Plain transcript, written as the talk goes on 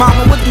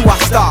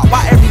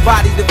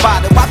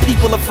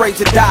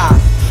to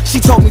die. She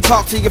told me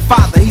talk to your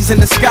father, he's in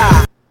the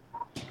sky.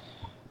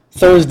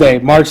 Thursday,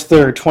 March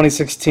 3rd,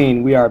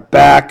 2016. We are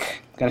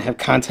back. Gonna have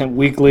content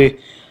weekly.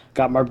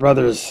 Got my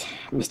brothers,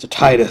 Mr.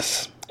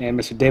 Titus and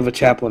Mr. David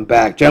Chaplin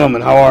back.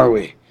 Gentlemen, how are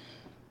we?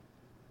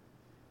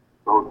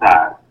 So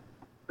tired.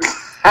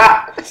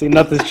 See,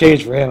 nothing's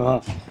changed for him,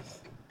 huh?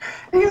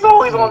 He's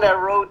always on that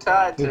road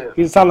tide tip.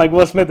 He sound like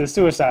Will Smith in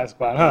Suicide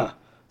Squad, huh?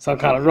 Some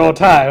kind of roll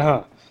tide,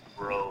 huh?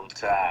 Road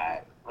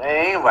tide. Man,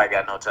 ain't nobody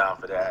got no time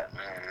for that,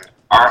 man.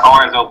 Or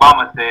as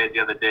Obama said the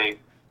other day,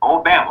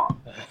 Obama.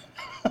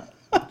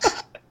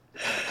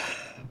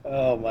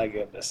 Oh my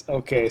goodness.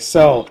 Okay,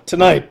 so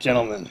tonight,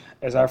 gentlemen,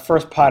 is our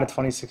first pod of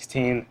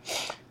 2016.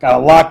 Got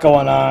a lot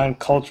going on,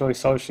 culturally,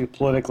 socially,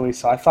 politically,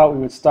 so I thought we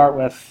would start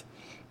with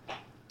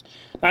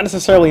not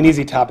necessarily an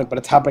easy topic, but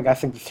a topic I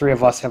think the three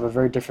of us have a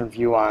very different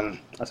view on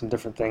some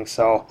different things.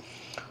 So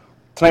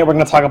tonight we're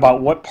going to talk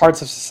about what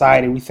parts of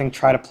society we think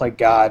try to play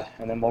God,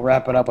 and then we'll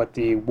wrap it up with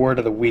the word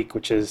of the week,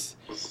 which is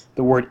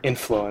the word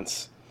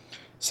influence.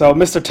 So,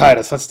 Mr.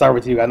 Titus, let's start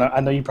with you. I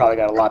know you probably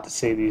got a lot to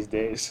say these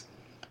days.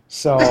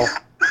 So,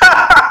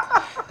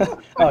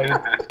 oh, you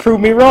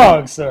proved me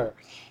wrong, sir.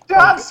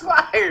 Shots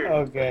fired.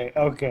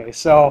 Okay.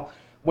 So,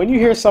 when you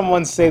hear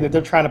someone say that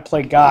they're trying to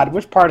play God,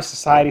 which part of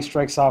society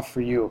strikes off for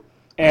you?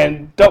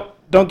 And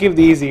don't give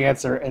the easy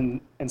answer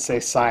and say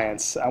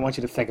science. I want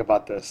you to think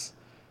about this.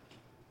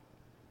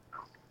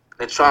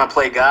 They're trying to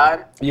play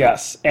God?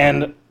 Yes,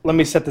 and let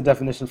me set the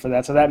definition for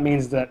that. So that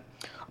means that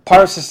a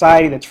part of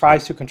society that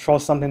tries to control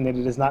something that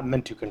it is not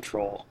meant to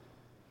control.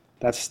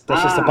 That's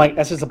just a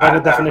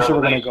blanket definition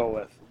we're going to go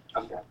with.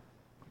 Okay.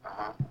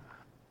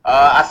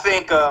 I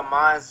think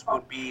mine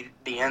would be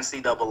the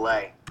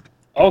NCAA.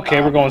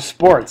 Okay, we're going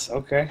sports.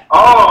 Okay.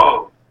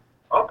 Oh,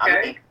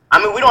 okay. I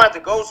mean, we don't have to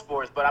go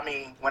sports, but I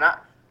mean,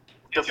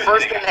 the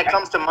first thing that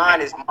comes to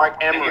mind is Mark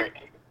Emmert.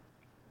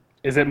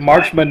 Is it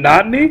March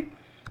Monotony?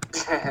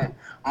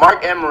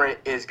 Mark Emmert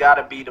has got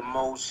to be the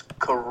most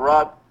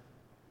corrupt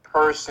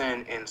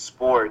person in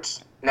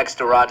sports next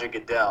to Roger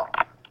Goodell.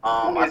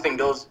 I think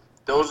those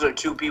are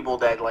two people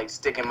that like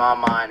stick in my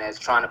mind as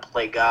trying to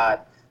play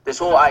God. This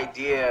whole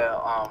idea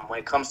when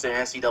it comes to the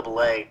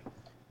NCAA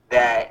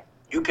that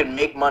you can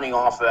make money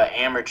off of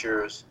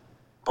amateurs,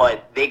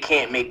 but they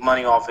can't make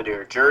money off of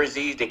their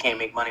jerseys, they can't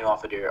make money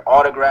off of their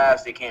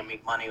autographs, they can't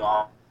make money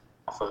off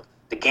of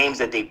the games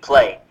that they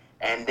play.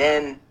 And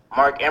then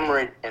Mark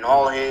Emmert and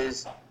all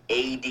his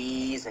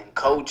ADs and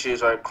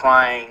coaches are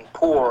crying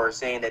poor,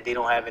 saying that they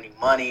don't have any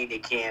money, they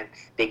can't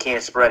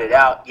spread it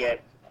out.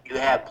 Yet you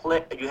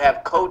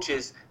have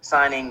coaches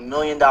signing $1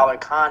 million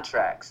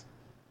contracts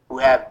who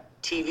have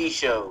TV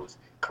shows,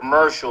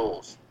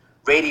 commercials,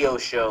 radio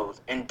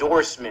shows,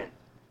 endorsement.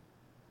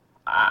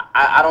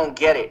 I don't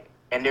get it.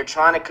 And they're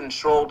trying to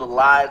control the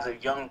lives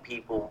of young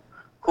people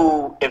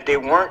who, if they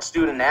weren't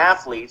student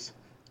athletes,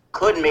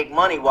 could make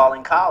money while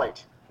in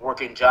college,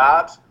 working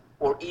jobs,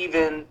 or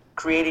even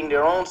creating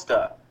their own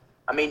stuff.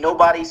 I mean,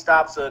 nobody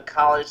stops a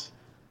college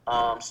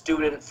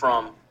student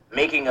from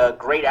making a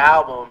great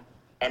album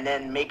and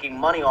then making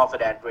money off of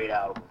that great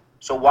album.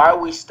 So why are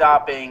we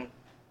stopping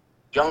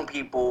young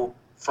people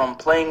from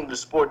playing the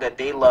sport that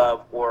they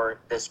love or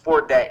the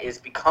sport that has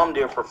become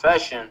their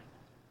profession?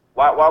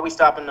 Why are we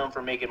stopping them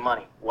from making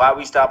money? Why are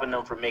we stopping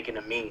them from making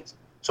the means?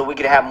 So we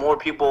could have more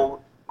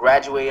people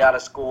graduate out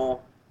of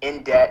school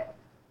in debt,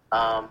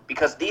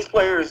 because these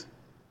players,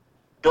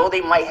 though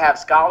they might have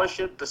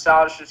scholarship, the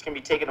scholarships can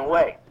be taken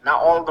away.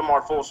 Not all of them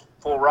are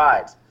full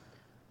rides.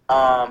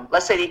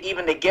 Let's say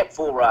they get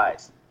full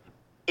rides.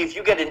 If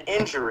you get an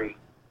injury,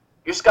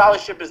 your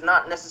scholarship is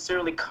not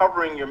necessarily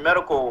covering your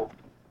medical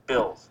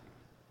bills.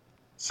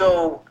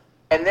 So,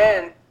 and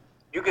then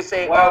you could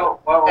say, I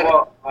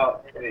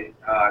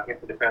guess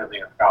it depends on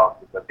your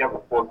scholarship. But if you have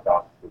a full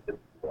scholarship, it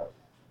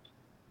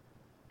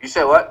You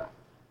said what?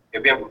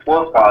 If you have a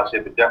full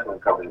scholarship, it definitely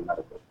covers your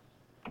medical.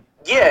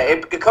 Yeah,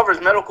 it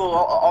covers medical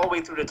all the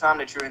way through the time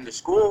that you're in the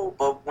school.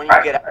 But when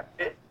you get out of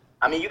it,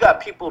 I mean, you got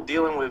people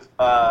dealing with,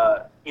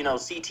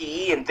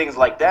 CTE and things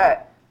like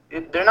that.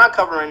 They're not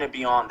covering it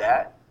beyond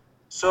that.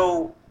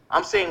 So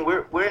I'm saying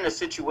we're in a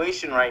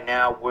situation right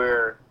now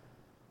where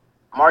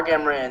Mark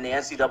Emmert and the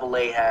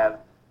NCAA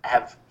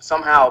have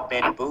somehow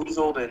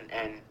bamboozled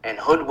and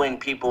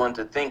hoodwinked people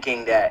into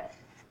thinking that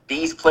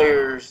these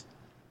players,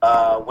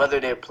 whether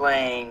they're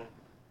playing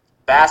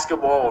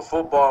basketball or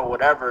football or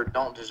whatever,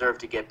 don't deserve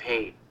to get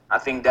paid. I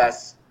think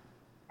that's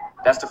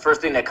the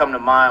first thing that comes to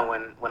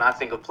mind when I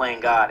think of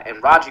playing God.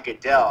 And Roger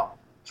Goodell,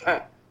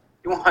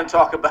 you want to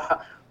talk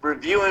about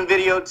reviewing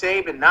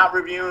videotape and not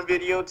reviewing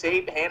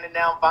videotape, handing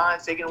down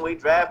fines, taking away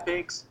draft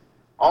picks,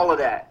 all of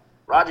that.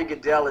 Roger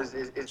Goodell is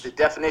the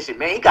definition.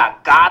 Man, he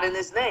got God in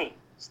his name.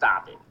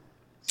 Stop it.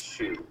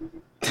 Shoot.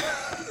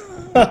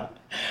 All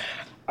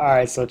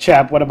right, so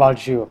Chap, what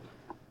about you?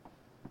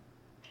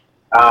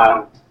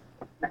 Wow.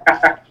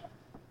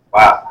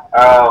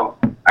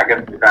 I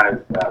guess we're kind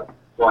of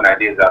throwing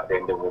ideas out there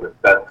and then we'll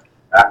discuss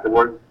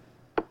afterwards.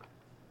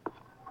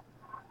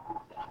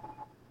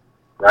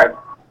 Right?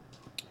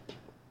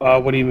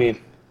 What do you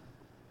mean?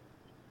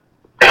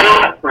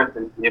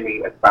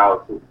 Jimmy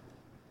espoused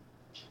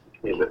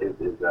his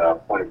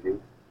point of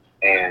view,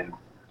 and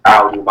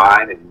I'll do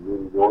mine and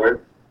you do yours,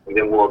 and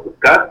then we'll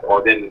discuss,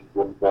 or then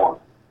we'll move on.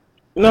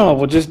 No,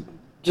 well, just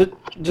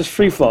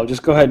free flow.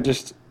 Just go ahead.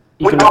 Just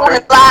you We're can. doing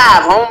it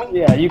live, homie.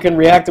 Yeah, you can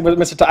react to what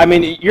Mr. I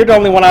mean, you're the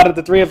only one out of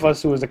the three of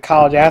us who was a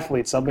college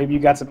athlete, so maybe you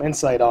got some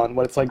insight on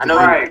what it's like I to know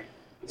be. Right.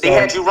 They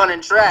had you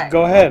running track.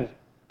 Go ahead.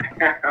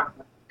 They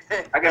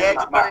had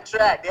you running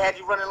track. They had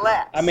you running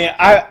laps. I mean,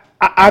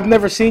 I've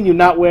never seen you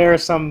not wear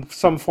some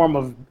form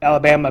of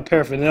Alabama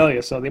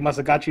paraphernalia, so they must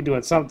have got you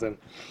doing something.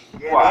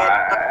 Yeah, Well, they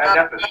had-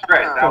 that's a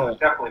stretch. I was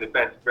definitely the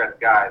best dressed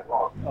guy as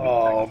well.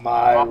 Oh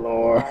my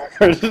lord!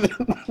 Let's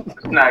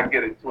not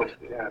get it twisted.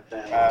 You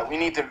understand? we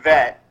need to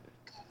vet.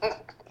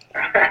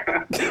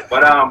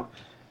 But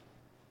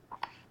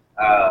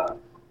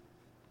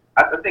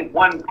I think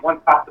one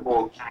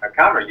possible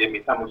counter, Jimmy,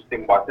 tell me what you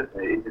think about this.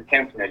 And it just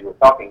came to me as you were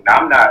talking. Now,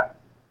 I'm not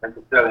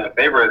necessarily in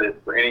favor of this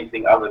for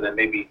anything other than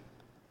maybe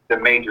the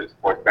major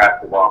sports,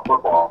 basketball and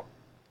football,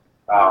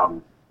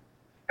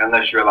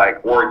 unless you're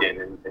like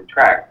Oregon and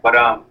track. But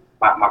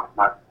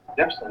my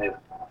suggestion is,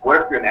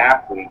 what if you're an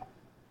athlete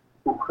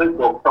who could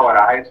go pro out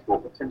of high school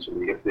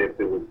potentially if it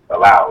was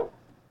allowed?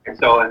 And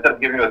so instead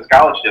of giving you a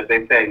scholarship,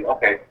 they say,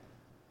 okay,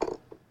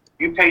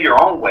 you pay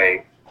your own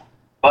way,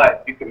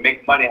 but you can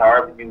make money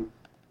however you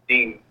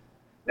deem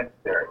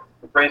necessary.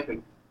 So for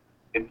instance,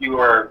 if you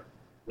were,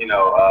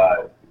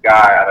 a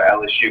guy out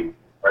of LSU,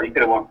 or you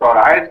could have went pro out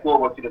of high school,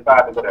 but you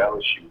decided to go to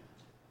LSU,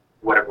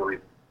 for whatever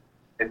reason.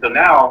 And so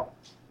now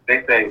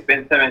they say,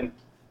 Ben Simmons,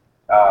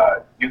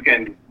 you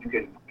can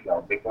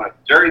make one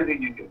at Jersey,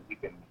 you can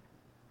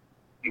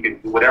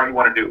do whatever you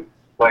want to do,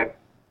 but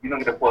you don't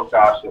get a full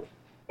scholarship.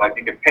 Like,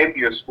 you can pay for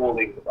your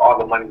schooling with all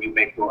the money you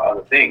make doing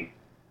other things.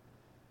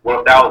 What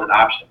if that was an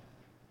option?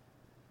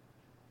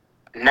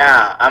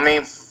 Nah, I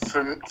mean,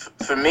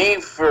 for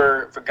me,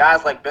 for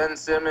guys like Ben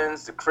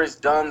Simmons, the Chris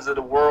Dunns of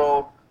the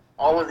world,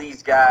 all of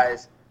these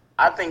guys,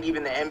 I think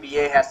even the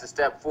NBA has to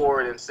step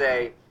forward and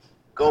say,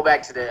 go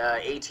back to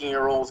the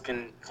 18-year-olds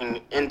can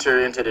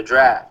enter into the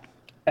draft.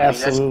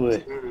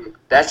 Absolutely. I mean,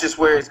 that's just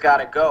where it's got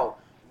to go.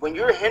 When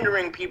you're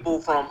hindering people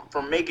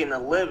from making a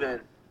living,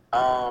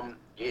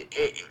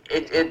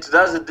 it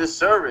does a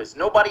disservice.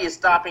 Nobody is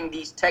stopping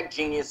these tech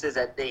geniuses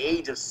at the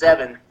age of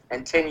 7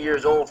 and 10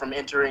 years old from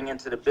entering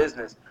into the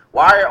business.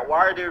 Why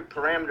are there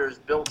parameters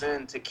built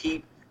in to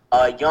keep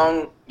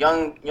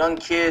young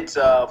kids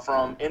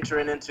from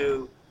entering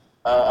into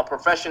a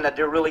profession that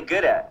they're really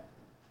good at?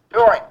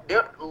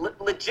 They're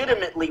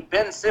legitimately,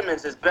 Ben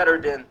Simmons is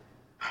better than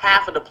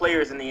half of the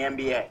players in the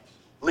NBA.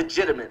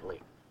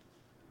 Legitimately.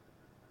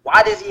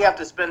 Why does he have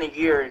to spend a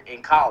year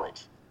in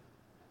college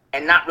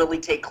and not really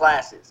take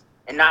classes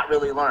and not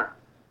really learn?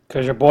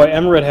 Because your boy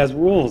Emmerich has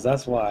rules,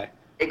 that's why.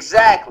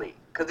 Exactly,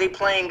 because they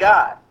playing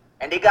God,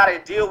 and they got to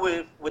deal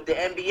with the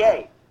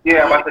NBA.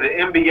 Yeah, but the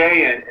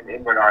NBA and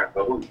Emmerich are in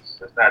cahoots.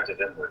 It's not just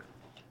Emmerich.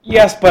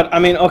 Yes, but I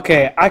mean,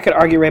 okay, I could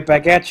argue right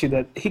back at you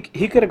that he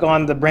could have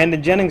gone the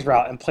Brandon Jennings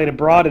route and played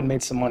abroad and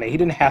made some money. He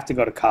didn't have to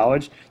go to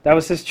college. That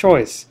was his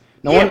choice.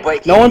 No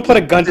one put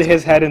a gun to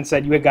his head and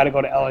said you had got to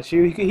go to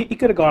LSU. He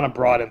could have gone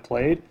abroad and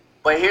played.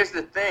 But here's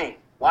the thing: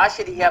 why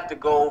should he have to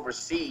go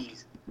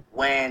overseas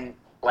when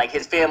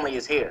his family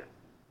is here?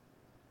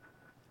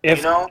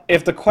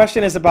 If the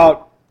question is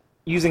about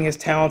using his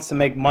talents to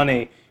make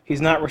money,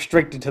 he's not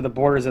restricted to the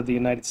borders of the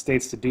United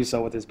States to do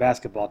so with his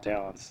basketball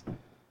talents.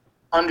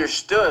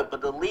 Understood,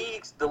 but the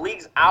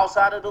leagues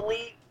outside of the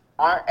league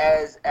aren't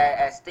as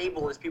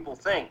stable as people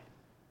think.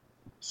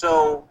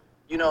 So,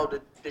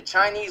 the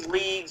Chinese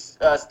league's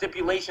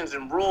stipulations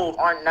and rules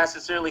aren't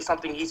necessarily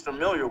something he's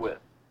familiar with.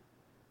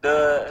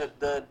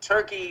 The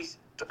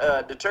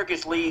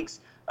Turkish league's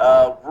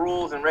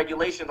rules and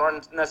regulations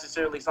aren't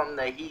necessarily something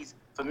that he's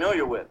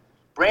familiar with.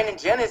 Brandon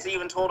Jennings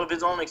even told of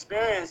his own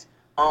experience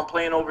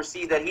playing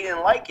overseas that he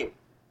didn't like it.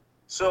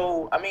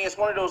 So, I mean, it's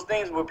one of those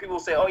things where people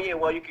say, oh, yeah,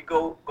 well, you could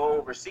go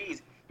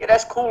overseas. Yeah,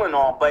 that's cool and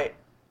all, but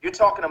you're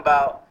talking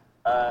about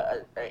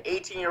an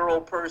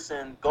 18-year-old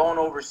person going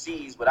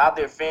overseas without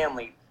their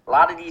family. A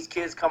lot of these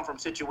kids come from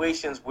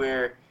situations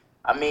where,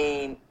 I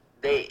mean,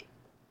 they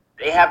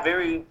have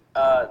very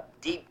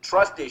deep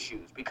trust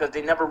issues because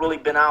they've never really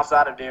been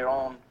outside of their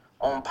own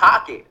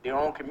pocket, their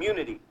own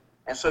community.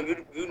 And so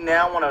you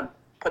now want to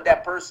put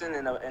that person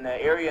in an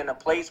area, in a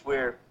place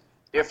where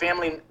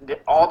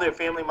all their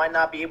family might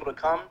not be able to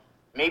come.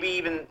 Maybe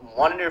even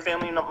one of their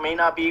family may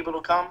not be able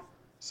to come.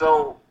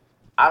 So,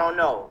 I don't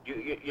know.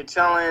 You're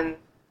telling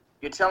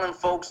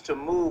folks to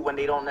move when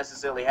they don't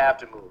necessarily have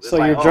to move. It's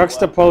so you're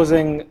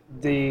juxtaposing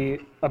the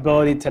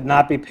ability to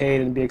not be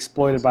paid and be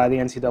exploited by the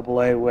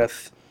NCAA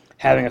with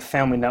having a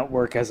family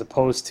network as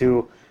opposed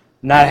to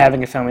not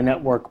having a family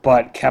network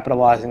but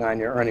capitalizing on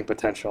your earning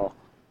potential.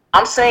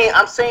 I'm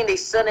saying they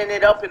setting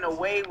it up in a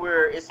way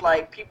where it's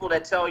like people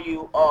that tell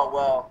you, oh,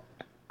 well,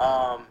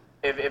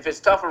 if it's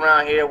tough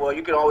around here, well,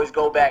 you can always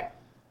go back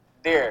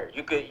there.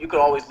 You could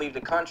always leave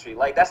the country.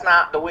 Like, that's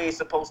not the way it's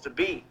supposed to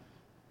be.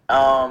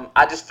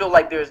 I just feel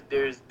like there's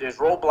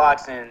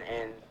roadblocks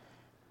and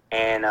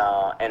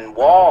and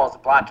walls,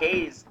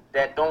 blockades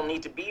that don't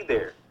need to be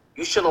there.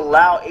 You should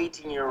allow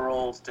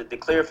 18-year-olds to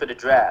declare for the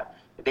draft.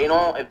 If they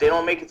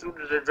don't make it through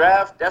to the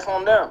draft, that's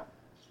on them.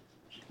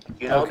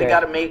 You know, Okay.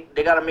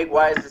 they gotta make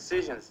wise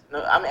decisions.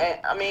 No,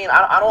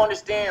 I don't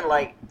understand.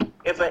 Like,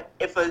 if a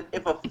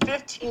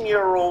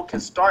 15-year-old can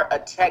start a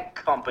tech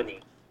company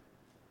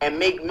and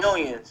make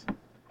millions,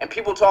 and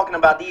people talking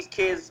about these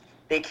kids,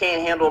 they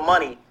can't handle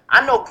money.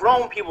 I know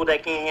grown people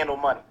that can't handle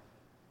money,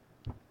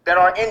 that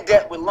are in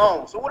debt with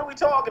loans. So what are we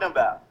talking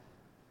about?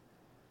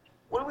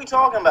 What are we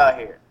talking about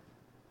here?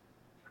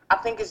 I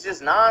think it's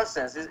just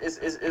nonsense.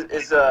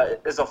 It's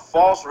a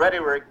false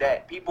rhetoric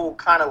that people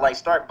kind of like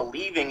start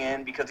believing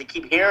in because they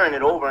keep hearing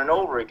it over and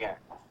over again.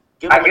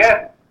 I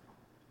guess.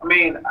 I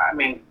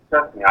mean,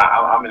 trust me.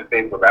 I'm in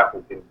favor of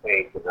athletes getting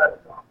paid because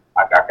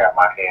I got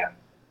my hands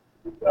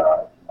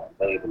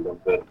laid a little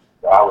bit.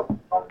 So I was,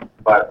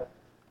 but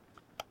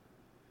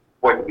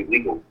for it to be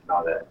legal and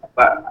all that.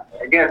 But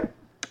I guess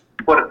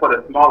for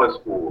the smaller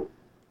schools,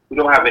 we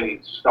don't have any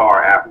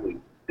star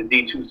athletes. The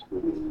D2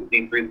 schools, the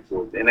D3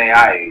 schools, the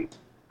NAIA,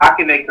 how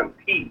can they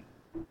compete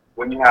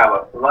when you have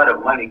a flood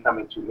of money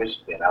coming to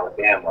Michigan,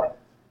 Alabama,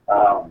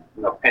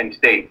 Penn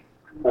State,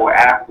 for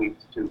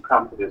athletes to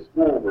come to this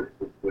school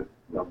with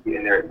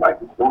getting there, like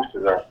the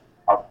boosters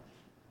are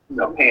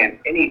paying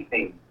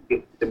anything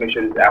to make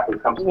sure this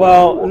athlete comes to the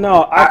school. Well,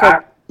 no,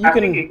 I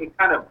think it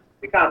kind of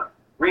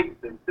breaks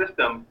the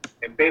system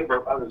in favor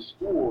of other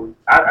schools.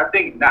 I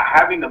think not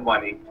having the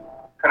money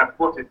kind of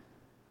forces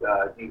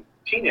these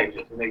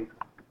teenagers to make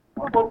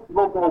a little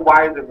more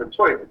wiser of a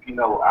choice. If I'm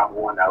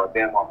going to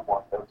Alabama, I'm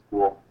going to some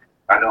school.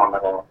 I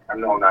know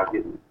I'm not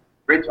getting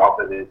rich off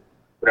of this,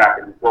 but I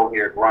can go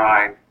here,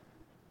 grind,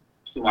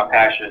 do my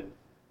passion,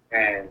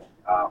 and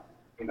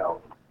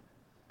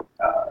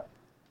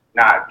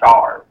not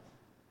starve.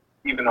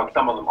 Even though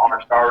some of them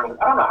aren't starving,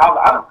 I don't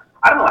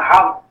know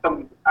how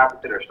some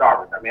athletes are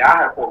starving. I mean, I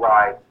had full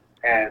ride,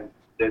 and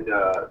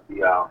the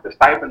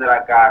stipend that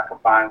I got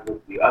combined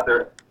with the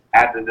other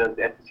the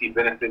SEC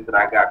benefits that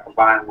I got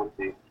combined with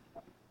the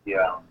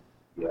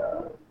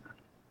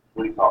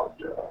what do you call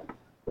it,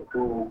 the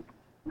food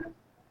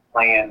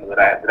plan that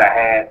I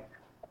had,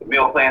 the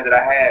meal plan that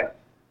I had,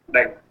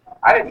 like,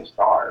 I didn't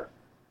starve.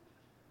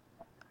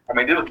 I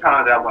mean, there was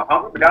times that I was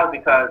hungry, but that was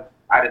because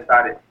I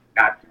decided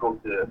not to go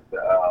to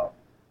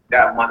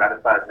that month. I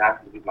decided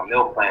not to use my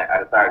meal plan.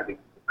 I decided to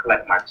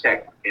collect my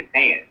check in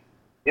hand.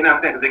 You know what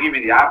I'm saying? Because they give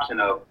you the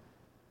option of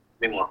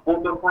being on a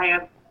full meal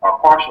plan or a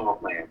partial meal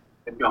plan.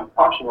 If you're on a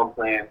partial meal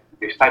plan,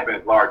 your stipend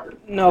is larger.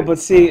 No, but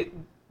see,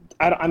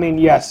 I mean,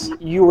 yes,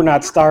 you were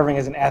not starving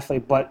as an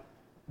athlete, but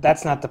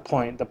that's not the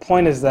point. The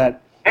point is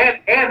that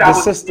and the I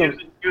was system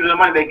using the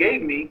money they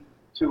gave me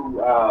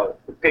to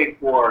pay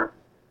for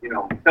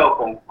cell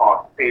phone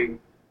costs, pay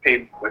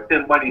for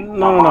send money. To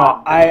my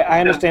mom. I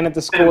understand that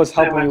the school is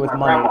helping you with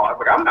money.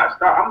 But I'm not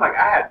starving. I'm like,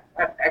 I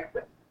had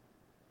excess.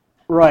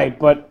 Right,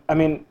 but I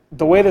mean,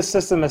 the way the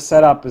system is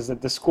set up is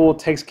that the school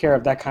takes care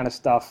of that kind of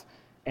stuff,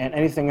 and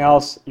anything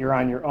else you're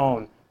on your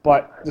own.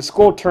 But the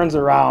school turns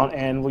around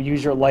and will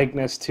use your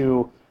likeness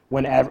to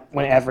when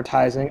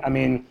advertising. I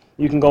mean,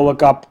 you can go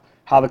look up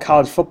how the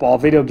college football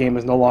video game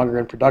is no longer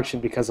in production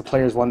because the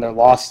players won their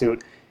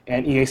lawsuit,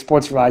 and EA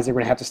Sports realized they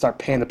were going to have to start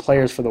paying the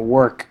players for the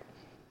work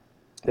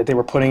that they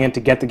were putting in to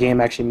get the game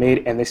actually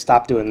made, and they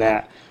stopped doing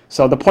that.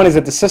 So the point is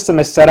that the system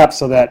is set up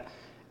so that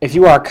if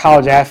you are a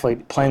college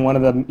athlete playing one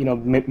of the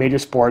major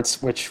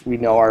sports, which we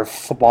know are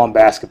football and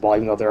basketball,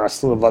 even though there are a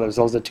slew of others,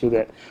 those are the two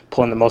that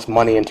pull in the most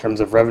money in terms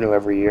of revenue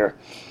every year.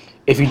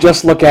 If you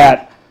just look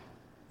at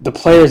the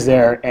players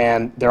there,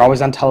 and they're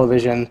always on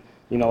television,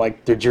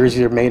 like their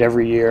jerseys are made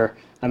every year.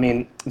 I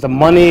mean, the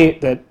money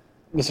that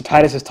Mr.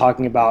 Titus is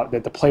talking about,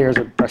 that the players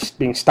are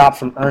being stopped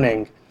from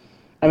earning.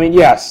 I mean,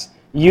 yes,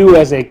 you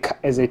as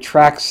a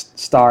track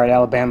star at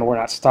Alabama were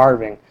not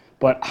starving,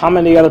 but how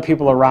many other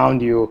people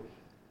around you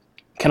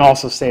can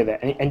also say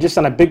that? And just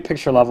on a big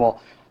picture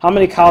level, how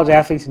many college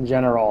athletes in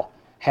general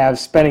have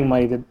spending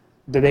money that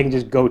they can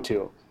just go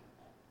to?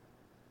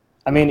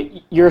 I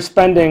mean, you're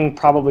spending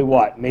probably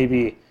what,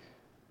 maybe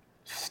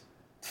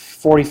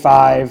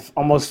 45,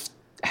 almost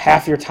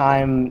half your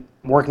time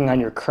working on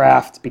your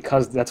craft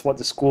because that's what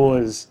the school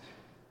is,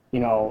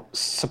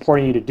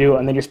 supporting you to do,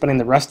 and then you're spending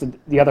the rest of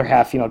the other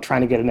half,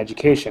 trying to get an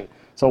education.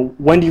 So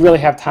when do you really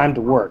have time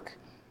to work?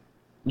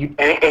 And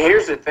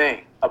here's the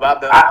thing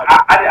about the.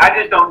 I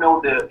just don't know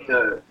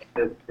the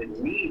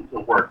need to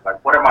work.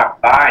 Like, what am I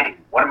buying?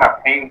 What am I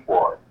paying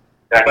for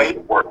that I need to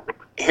work?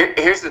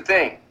 Here's the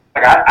thing.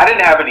 Like, I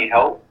didn't have any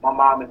help. My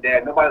mom and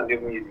dad, nobody was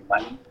giving me any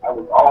money. I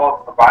was all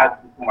provided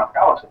through my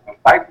scholarship and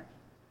stipend.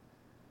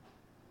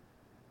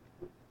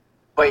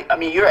 But I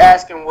mean, you're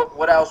asking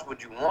what else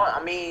would you want?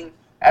 I mean,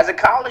 as a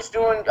college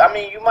student, I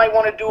mean, you might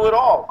want to do it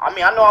all. I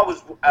mean, I know I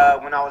was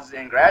when I was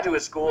in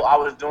graduate school, I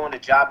was doing a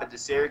job at the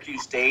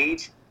Syracuse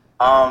Stage,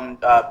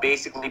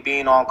 basically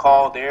being on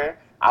call there.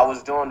 I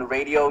was doing the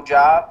radio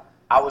job.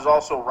 I was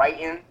also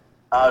writing.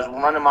 I was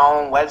running my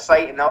own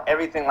website and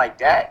everything like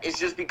that. It's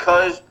just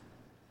because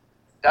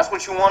That's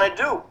what you want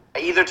to do.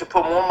 Either to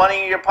put more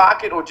money in your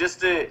pocket or just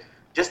to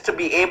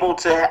be able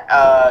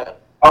to.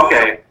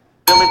 Okay.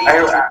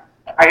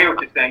 I hear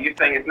what you're saying. You're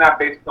saying it's not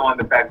based on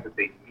the fact that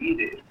they need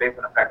it. It's based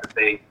on the fact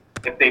that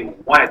if they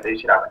want it, they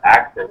should have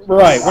access.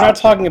 Right. We're not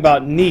talking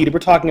about need. We're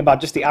talking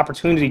about just the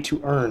opportunity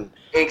to earn.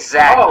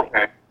 Exactly. Oh,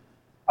 okay.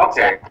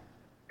 Okay.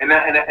 And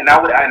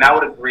I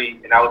would agree,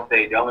 and I would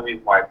say the only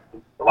reason why it's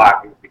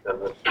blocked is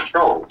because of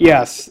control.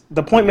 Yes.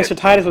 The point Mr.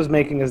 Titus was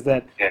making is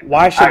that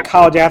why should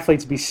college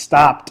athletes be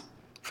stopped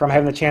from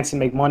having the chance to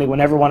make money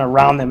when everyone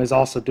around them is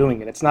also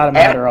doing it? It's not a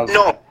matter of...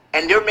 No,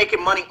 and they're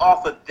making money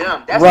off of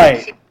them. That's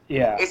right.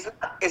 Yeah.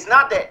 It's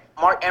not that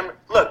Mark Emmert...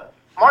 Look,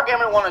 Mark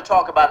Emmert want to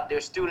talk about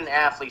their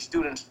student-athletes,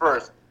 students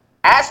first.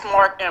 Ask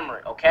Mark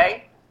Emmert,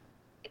 okay?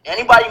 If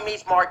anybody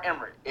meets Mark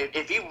Emmert,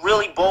 if he's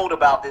really bold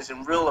about this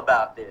and real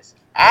about this,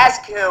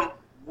 ask him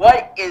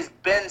what is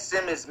Ben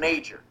Simmons'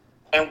 major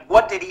and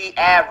what did he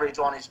average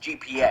on his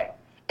GPA.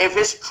 If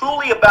it's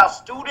truly about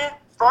student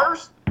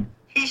first,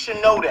 he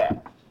should know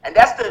that. And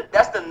that's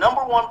the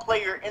number one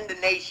player in the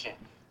nation.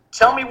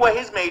 Tell me what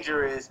his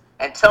major is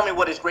and tell me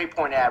what his grade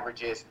point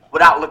average is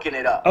without looking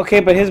it up. Okay,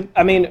 but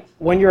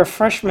when you're a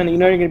freshman, you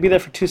know you're going to be there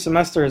for 2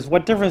 semesters.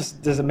 What difference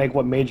does it make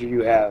what major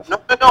you have? No.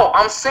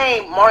 I'm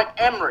saying Mark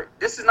Emmert.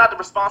 This is not the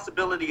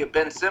responsibility of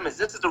Ben Simmons.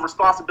 This is the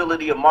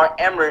responsibility of Mark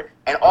Emmert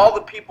and all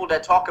the people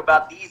that talk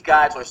about these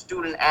guys are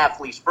student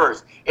athletes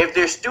first. If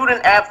they're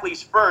student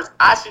athletes first,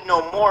 I should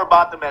know more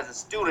about them as a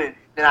student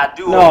than I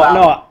do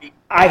about them.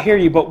 I hear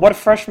you, but what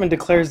freshman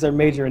declares their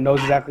major and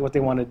knows exactly what they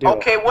want to do?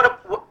 Okay,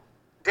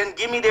 then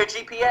give me their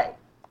GPA.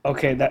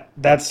 Okay,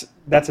 that's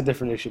a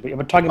different issue. But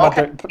we're talking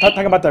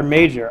about their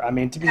major. I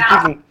mean, to be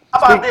speaking. How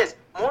about this?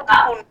 More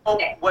people know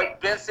what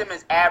Ben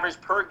Simmons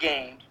averaged per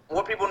game.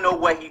 More people know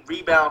what he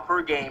rebounds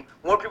per game.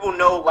 More people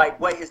know like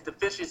what his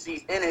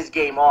deficiencies in his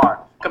game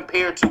are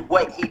compared to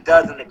what he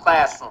does in the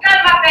classroom.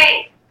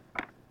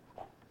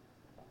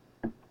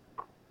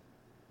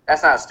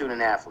 That's not a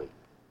student athlete.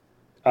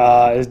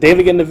 Is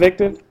David getting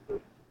evicted?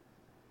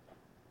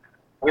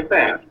 What are you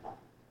saying?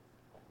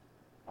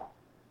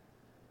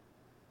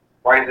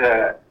 Why is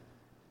that?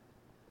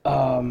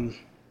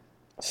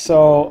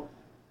 So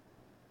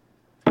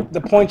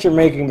the point you're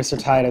making, Mr.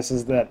 Titus,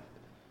 is that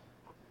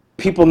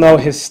people know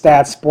his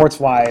stats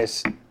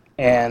sports-wise,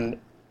 and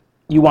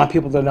you want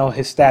people to know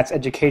his stats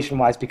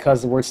education-wise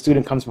because the word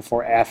student comes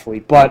before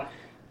athlete. But,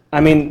 I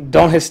mean,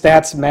 don't his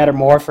stats matter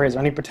more for his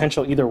earning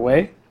potential either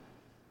way?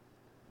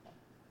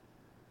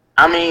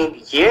 I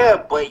mean,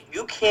 yeah, but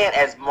you can't,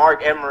 as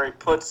Mark Emmert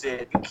puts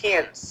it, you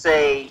can't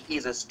say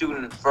he's a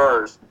student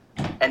first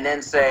and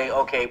then say,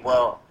 okay,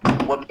 well,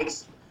 what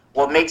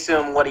makes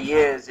him what he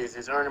is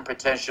his earning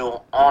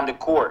potential on the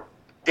court.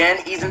 Then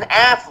he's an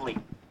athlete.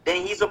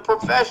 Then he's a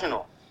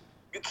professional.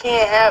 You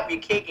can't have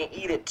your cake and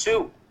eat it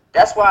too.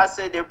 That's why I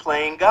said they're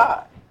playing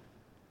God.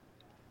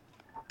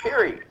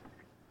 Period.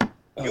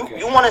 Okay.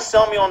 You want to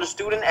sell me on the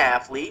student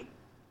athlete,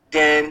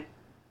 then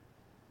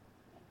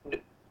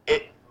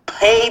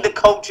pay the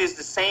coaches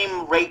the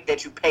same rate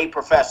that you pay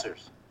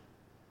professors.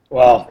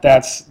 Well,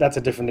 that's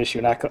a different issue,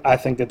 and I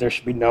think that there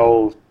should be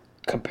no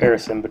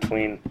comparison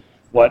between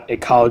what a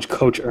college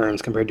coach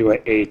earns compared to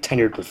a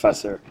tenured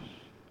professor.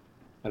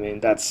 I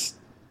mean, I'm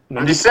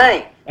just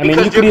saying. I mean,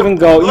 you could even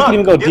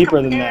go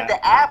deeper than that.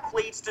 The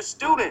athletes to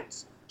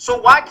students.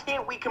 So why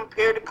can't we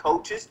compare the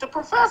coaches to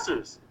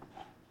professors?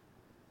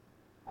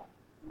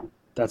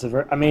 That's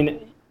I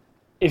mean,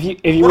 if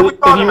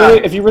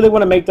you really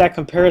want to make that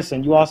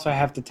comparison, you also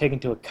have to take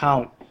into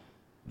account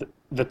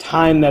the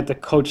time that the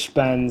coach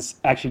spends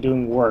actually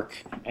doing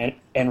work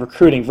and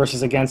recruiting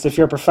versus against if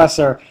you're a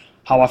professor,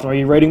 how often are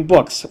you writing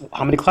books?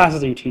 How many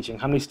classes are you teaching?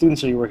 How many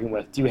students are you working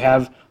with? Do you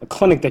have a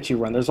clinic that you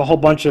run? There's a whole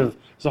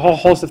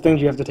host of things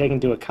you have to take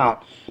into account.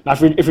 Now,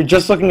 if you're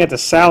just looking at the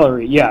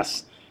salary,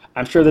 yes,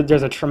 I'm sure that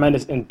there's a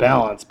tremendous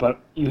imbalance, but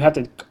you have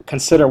to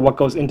consider what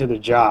goes into the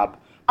job.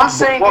 I'm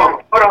saying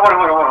hold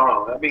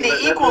on.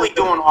 They're equally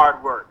doing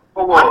hard work.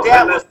 My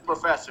dad was a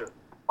professor.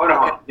 Hold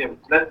on. Yeah,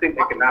 let's think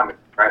economics,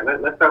 right?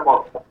 Let's talk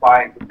about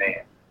supply and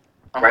demand,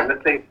 right?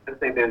 Let's say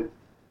there's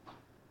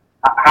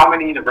how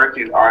many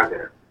universities are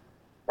there,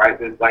 right?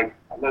 There's like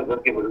let's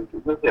say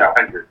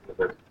 100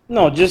 universities.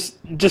 No,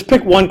 just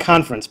pick one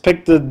conference.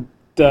 Pick the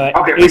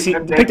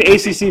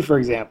ACC for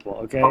example.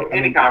 Okay.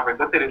 Any conference.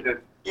 Let's say there's.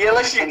 Yeah,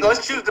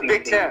 let's choose the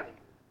Big Ten.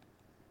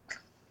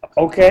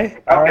 Okay.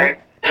 All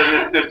right.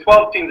 There's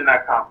 12 teams in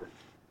that conference,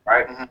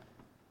 right? Mm-hmm.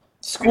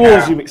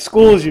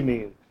 Schools, you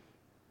mean?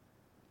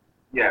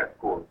 Yeah,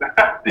 schools.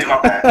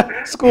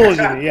 Schools,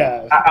 you mean?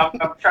 Yeah.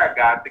 I'm trying,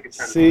 guys. I think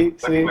it's see.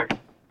 Anyway.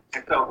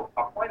 And so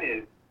my point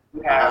is,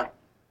 you have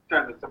in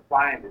terms of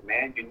supply and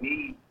demand,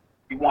 you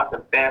want the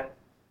best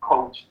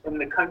coach in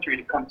the country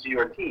to come to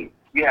your team.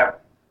 You have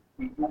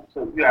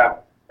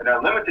an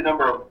unlimited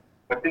number of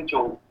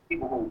potential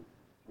people who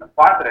can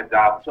apply for that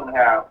job. You only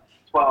have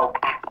 12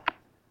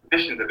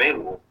 positions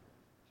available.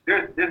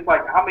 There's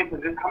like how many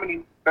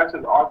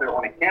professors are there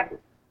on a campus?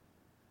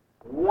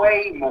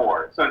 Way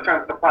more. So in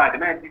terms of supply and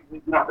demand,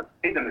 you don't have to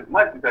pay them as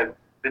much because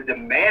the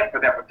demand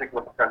for that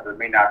particular professor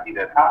may not be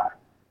that high.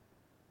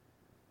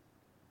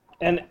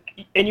 And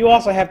you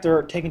also have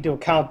to take into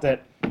account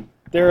that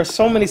there are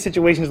so many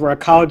situations where a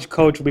college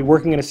coach will be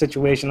working in a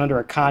situation under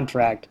a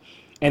contract,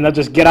 and they'll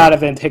just get out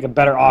of it and take a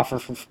better offer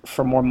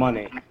for more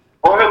money.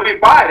 Or he'll be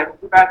fired after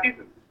 2 bad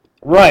seasons.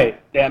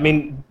 Right. Yeah, I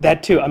mean,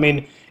 that too. I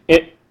mean,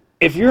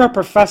 if you're a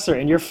professor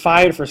and you're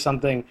fired for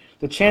something,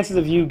 the chances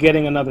of you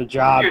getting another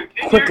job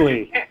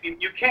quickly.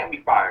 You can't be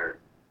fired.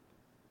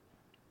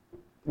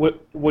 What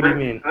do you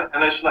mean?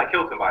 Unless you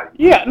kill somebody.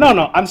 Yeah,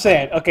 no. I'm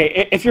saying,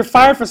 okay, if you're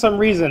fired for some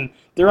reason,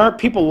 there aren't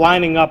people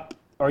lining up,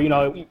 or you're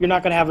not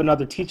going to have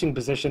another teaching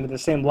position at the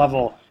same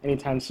level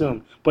anytime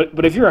soon.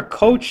 But if you're a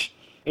coach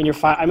and you're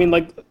fired, I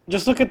mean,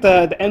 just look at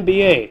the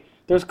NBA.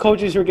 There's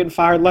coaches who are getting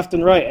fired left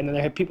and right, and then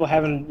they have people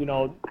having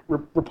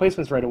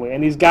replacements right away.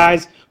 And these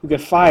guys who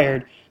get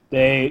fired,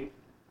 they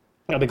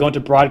go into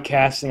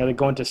broadcasting, or they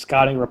go into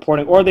scouting,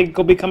 reporting, or they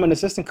go become an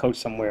assistant coach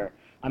somewhere.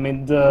 I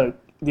mean, the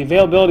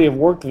availability of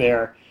work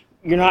there,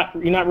 you're not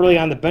really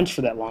on the bench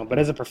for that long. But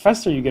as a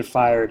professor, you get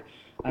fired.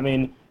 I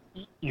mean,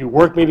 your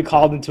work may be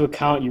called into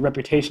account, your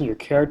reputation, your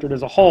character.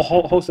 There's a whole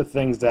host of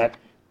things that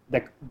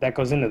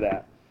goes into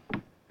that.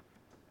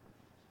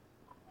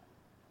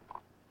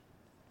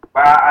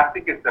 But I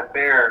think it's a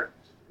fair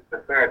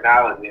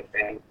analogy,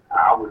 and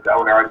I would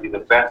argue the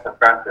best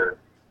professor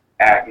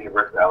at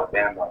University of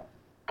Alabama,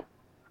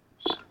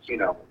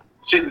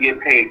 shouldn't get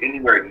paid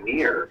anywhere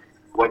near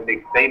what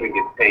Nick Saban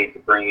gets paid to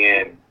bring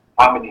in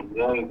how many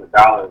millions of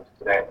dollars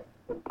to that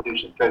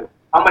institution. Because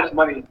how much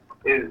money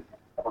is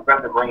a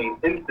professor bringing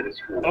into the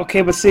school?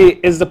 Okay, but see,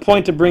 is the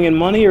point to bring in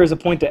money, or is the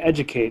point to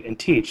educate and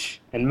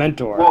teach and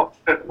mentor? Well,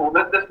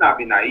 let's not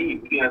be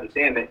naive. We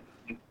understand that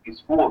these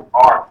schools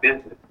are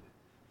businesses,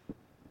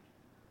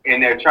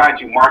 and they're trying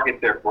to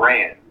market their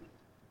brand,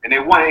 and they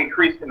want to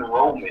increase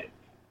enrollment.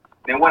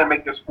 They want to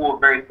make their school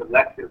very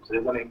selective, so they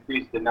want to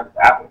increase the number of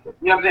applicants.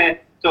 You know what I'm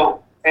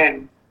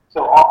saying?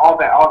 So all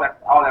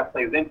that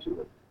plays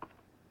into it.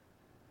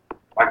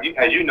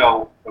 As you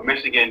know, when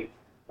Michigan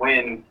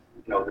wins,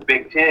 the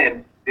Big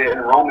Ten, their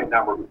enrollment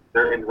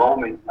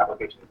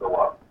applications go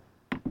up.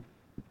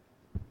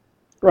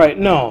 Right.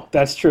 No,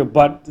 that's true.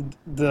 But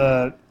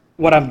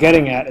what I'm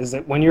getting at is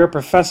that when you're a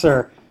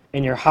professor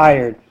and you're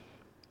hired,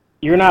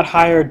 you're not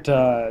hired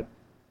to,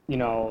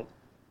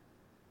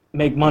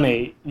 make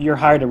money. You're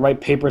hired to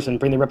write papers and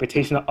bring the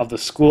reputation of the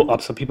school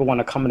up so people want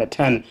to come and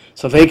attend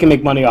so they can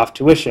make money off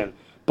tuition.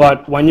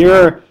 But when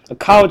you're a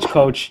college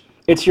coach,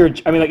 it's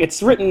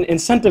written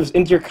incentives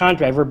into your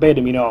contract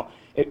verbatim.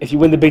 If you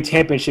win the big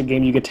championship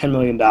game, you get $10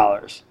 million.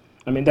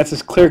 I mean, that's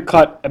as clear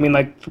cut. I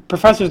mean,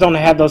 professors don't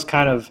have those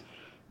kind of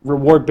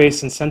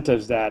reward-based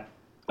incentives that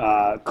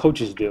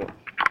coaches do.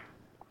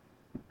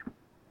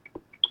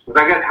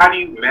 I guess, how do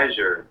you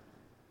measure,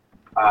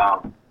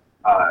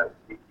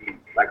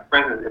 for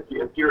instance,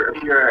 if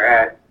you're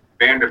at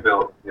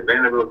Vanderbilt,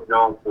 Vanderbilt's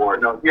known for,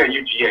 you're at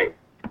UGA.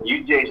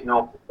 UGA is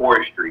known for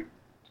forestry,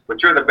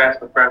 but you're the best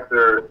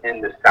professor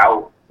in the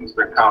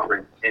Southeastern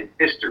Conference in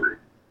history,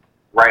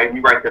 right? And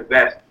you write the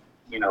best,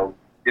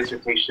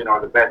 dissertation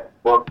or the best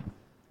book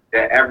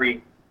that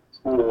every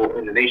school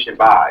in the nation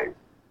buys.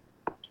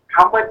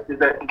 How much does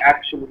that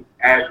actually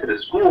add to the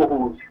school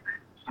whose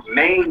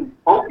main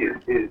focus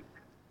is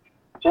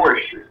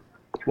forestry?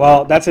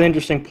 Well, that's an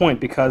interesting point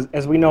because,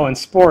 as we know in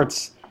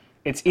sports,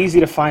 it's easy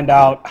to find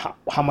out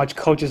how much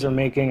coaches are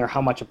making or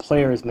how much a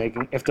player is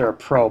making if they're a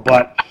pro.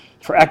 But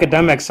for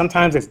academics,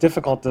 sometimes it's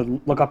difficult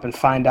to look up and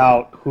find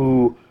out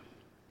or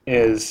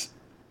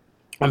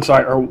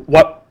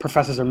what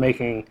professors are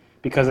making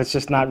because it's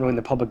just not really in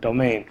the public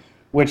domain,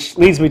 which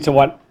leads me to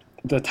what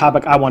the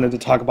topic I wanted to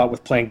talk about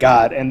with playing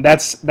God, and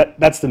that's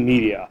the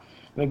media.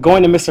 I mean,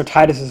 going to Mr.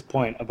 Titus's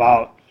point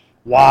about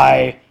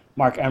why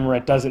Mark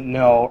Emmert doesn't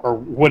know or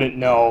wouldn't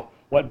know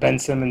what Ben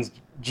Simmons'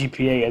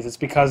 GPA is, it's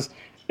because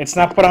it's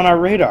not put on our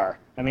radar.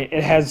 I mean,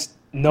 it has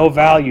no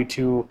value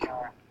to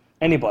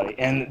anybody,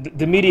 and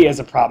the media is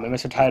a problem. And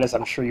Mr. Titus,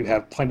 I'm sure you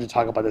have plenty to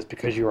talk about this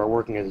because you are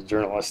working as a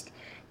journalist.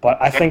 But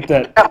I think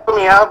that put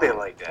me out there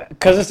like that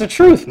because it's the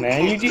truth,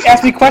 man. You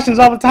ask me questions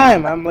all the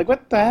time. I'm like,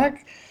 what the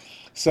heck?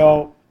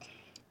 So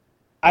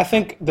I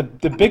think the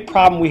big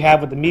problem we have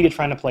with the media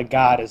trying to play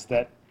God is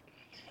that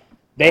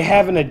they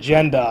have an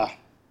agenda.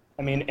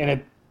 I mean,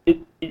 and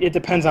it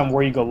depends on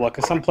where you go look,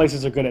 because some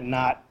places are good at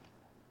not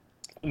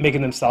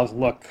making themselves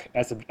look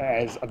as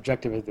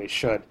objective as they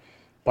should.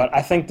 But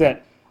I think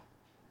that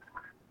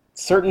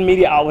certain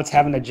media outlets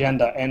have an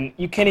agenda, and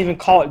you can't even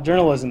call it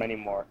journalism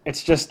anymore.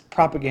 It's just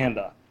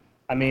propaganda.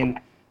 I mean,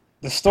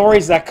 the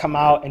stories that come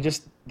out and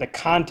just the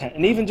content,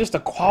 and even just the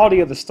quality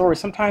of the story.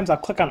 Sometimes I'll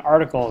click on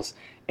articles,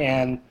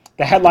 and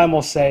the headline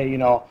will say,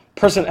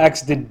 person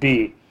X did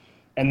B.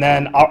 And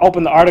then I'll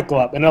open the article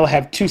up, and it'll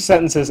have 2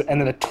 sentences and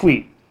then a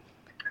tweet.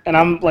 And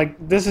I'm like,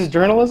 this is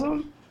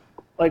journalism?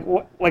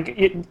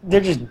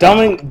 They're just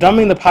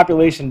dumbing the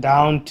population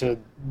down to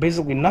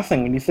basically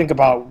nothing when you think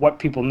about what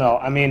people know.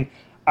 I mean,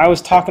 I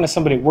was talking to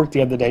somebody at work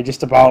the other day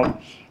just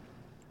about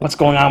what's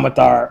going on with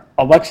our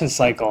election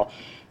cycle.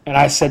 And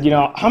I said,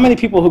 how many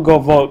people who go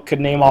vote could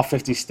name all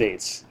 50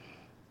 states?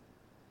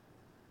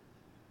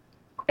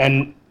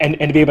 and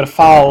to be able to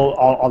follow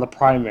all the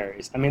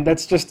primaries. I mean,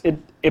 that's just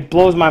it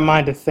blows my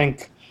mind to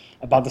think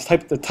about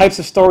the types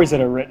of stories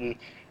that are written,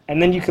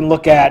 and then you can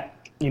look at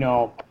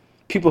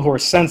people who are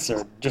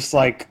censored, just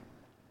like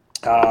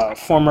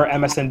former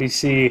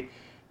MSNBC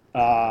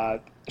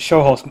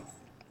show host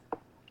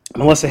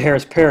Melissa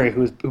Harris Perry,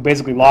 who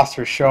basically lost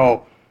her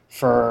show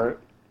for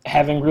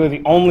having really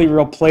the only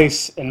real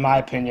place, in my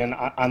opinion,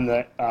 on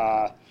the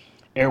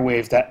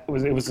airwaves that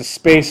it was a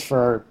space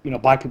for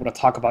black people to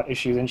talk about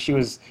issues, and she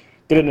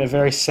did it in a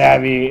very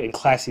savvy and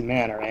classy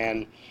manner.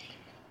 And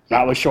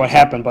not really sure what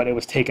happened, but it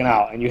was taken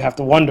out, and you have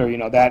to wonder,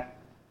 that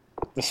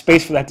the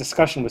space for that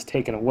discussion was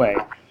taken away.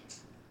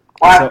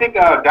 Well, I think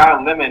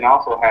Don Lemon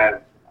also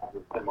has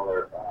a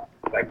similar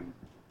segment.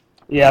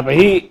 Yeah, but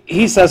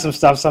he says some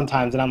stuff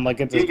sometimes, and I'm like,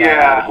 get this guy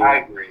out of here. I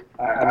agree.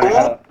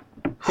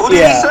 Who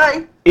did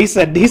he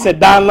say? He said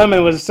Don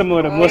Lemon was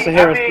similar to Melissa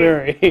Harris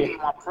Perry. He's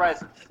my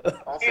presence.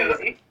 Don't say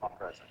he's my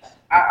presence.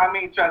 I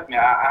mean, trust me,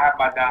 I have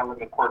my Don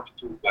Lemon quirks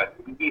too, but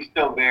he's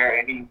still there,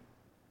 and he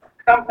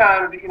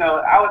sometimes,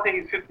 I would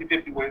think he's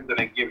 50-50 what he's going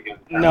to give you.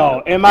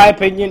 No, in my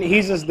opinion,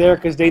 he's just there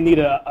because they need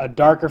a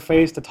darker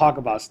face to talk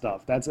about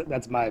stuff.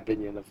 That's my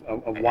opinion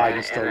of why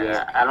he's still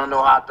there. I don't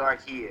know how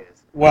dark he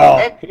is.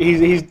 Well,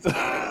 he's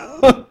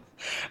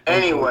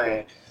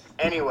Anyway,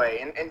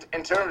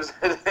 in terms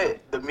of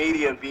the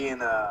media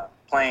being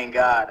playing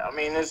God, I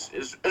mean, it's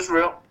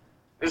real.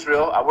 It's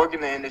real. I work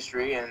in the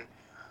industry, and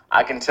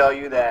I can tell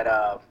you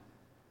that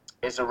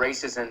it's a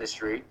racist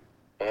industry.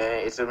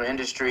 It's an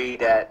industry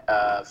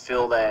that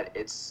feel that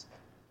it's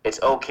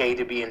okay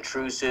to be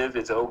intrusive.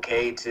 It's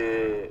okay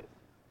to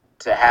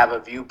have a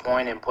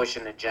viewpoint and push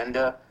an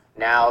agenda.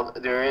 Now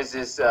there is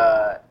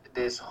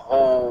this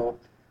whole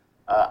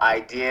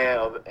idea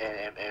of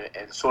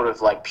and sort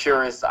of like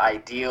purist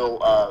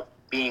ideal of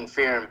being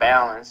fair and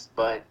balanced,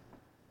 but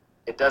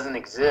it doesn't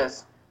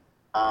exist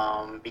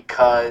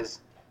because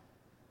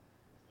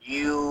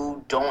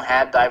you don't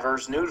have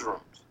diverse newsrooms.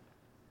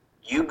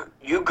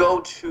 You go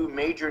to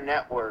major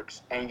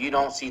networks and you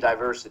don't see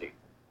diversity.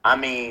 I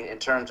mean, in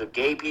terms of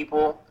gay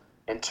people,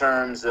 in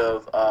terms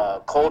of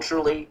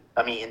culturally,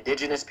 I mean,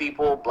 indigenous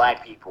people,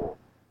 black people,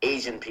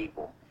 Asian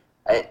people.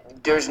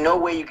 There's no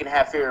way you can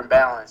have fair and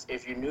balance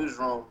if your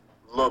newsroom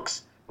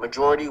looks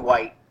majority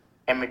white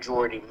and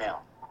majority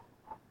male.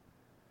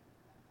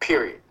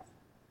 Period.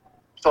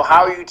 So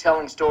how are you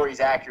telling stories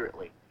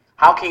accurately?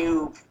 How can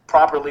you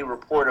properly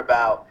report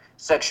about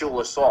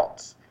sexual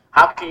assaults?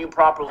 How can you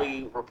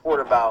properly report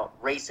about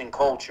race and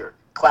culture,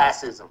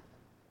 classism?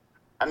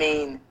 I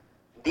mean,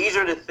 these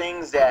are the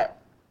things that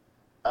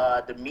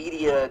the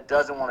media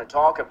doesn't want to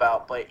talk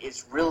about, but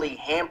it's really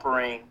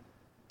hampering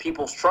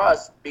people's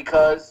trust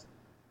because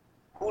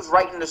who's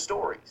writing the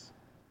stories?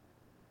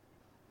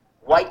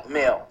 White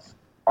males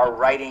are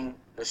writing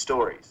the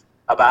stories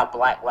about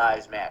Black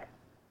Lives Matter.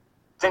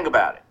 Think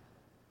about it.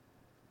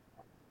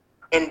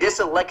 In this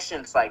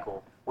election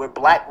cycle, where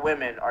black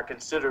women are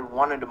considered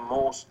one of the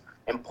most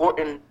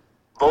important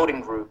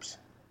voting groups,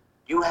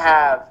 you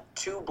have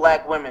 2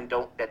 black women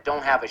that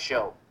don't have a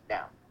show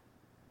now.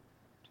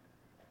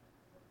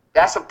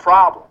 That's a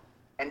problem.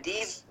 And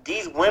these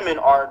women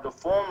are the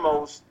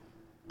foremost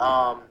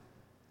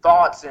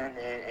thoughts and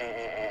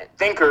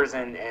thinkers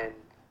and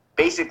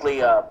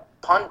basically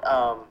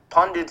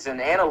pundits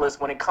and analysts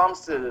when it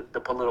comes to the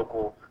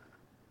political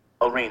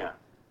arena.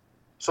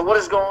 So what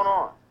is going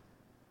on?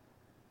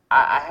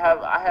 I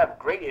have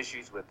great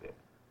issues with it.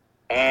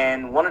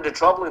 And one of the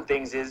troubling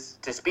things is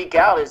to speak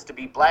out is to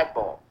be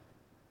blackballed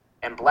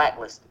and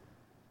blacklisted.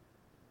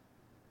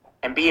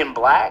 And being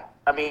black,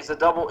 I mean,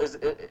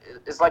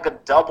 it's like a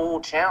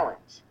double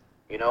challenge.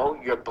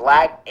 You're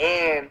black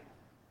and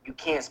you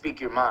can't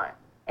speak your mind.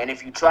 And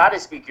if you try to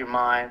speak your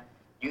mind,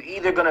 you're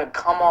either going to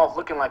come off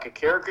looking like a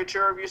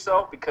caricature of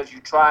yourself because you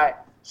try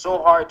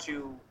so hard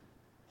to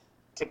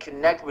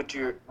connect with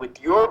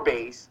your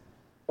base,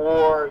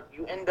 or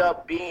you end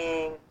up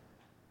being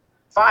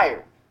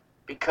fired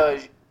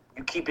because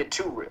you keep it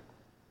too real.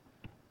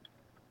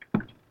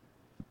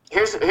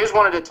 Here's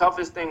one of the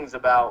toughest things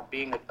about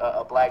being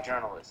a black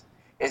journalist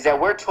is that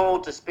we're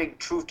told to speak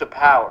truth to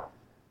power,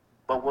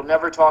 but we'll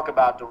never talk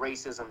about the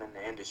racism in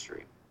the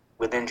industry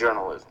within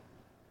journalism.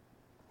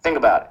 Think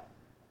about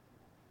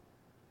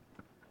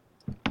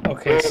it.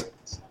 Okay.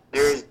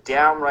 There is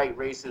downright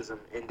racism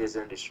in this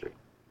industry.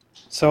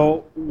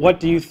 So what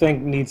do you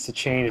think needs to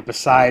change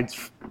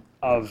besides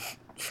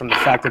from the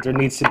fact that there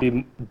needs to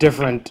be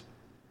different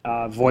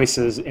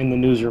voices in the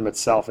newsroom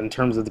itself in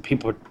terms of the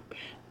people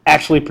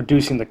actually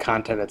producing the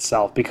content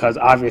itself? Because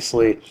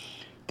obviously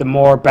the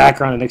more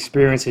background and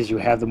experiences you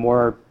have, the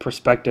more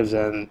perspectives,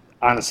 and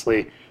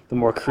honestly the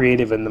more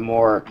creative and the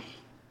more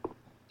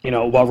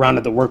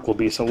well-rounded the work will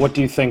be. So what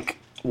do you think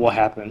will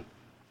happen?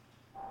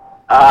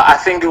 I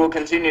think it will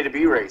continue to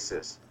be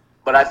racist,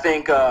 but I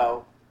think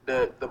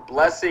the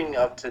blessing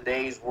of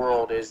today's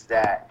world is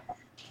that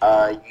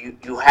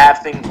you have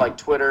things like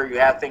Twitter, you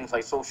have things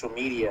like social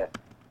media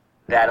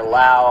that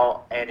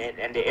allow, and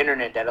the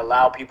internet that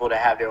allow people to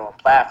have their own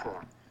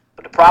platform.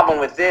 But the problem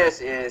with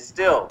this is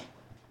still,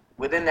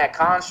 within that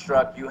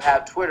construct, you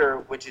have Twitter,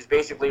 which is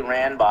basically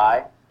ran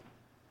by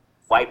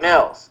white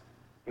males.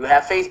 You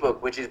have Facebook,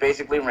 which is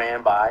basically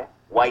ran by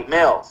white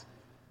males.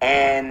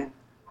 And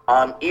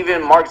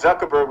even Mark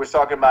Zuckerberg was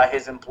talking about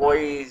his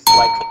employees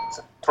like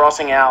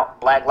crossing out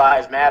Black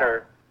Lives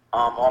Matter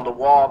on the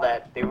wall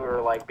that they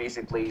were like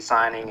basically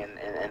signing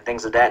and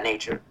things of that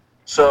nature.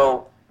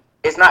 So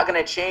it's not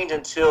going to change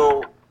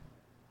until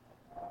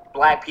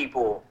black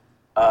people,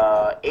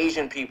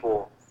 Asian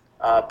people,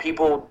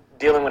 people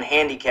dealing with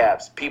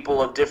handicaps,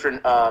 people of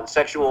different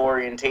sexual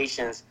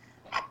orientations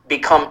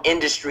become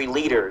industry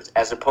leaders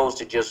as opposed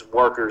to just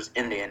workers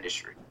in the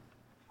industry.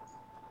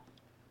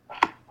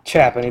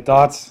 Chap, any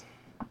thoughts?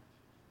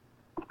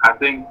 I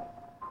think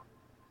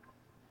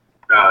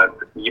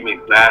you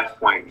mean last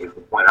point is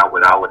the point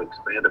I would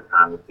expand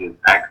upon, which is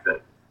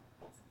access.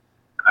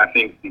 I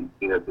think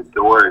the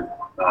doors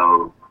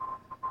of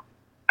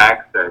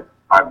access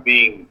are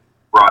being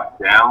brought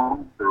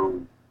down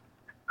through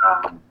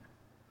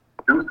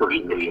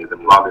social media, the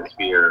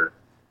blogosphere,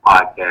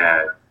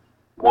 podcasts.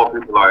 More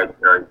people are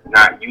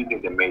not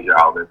using the major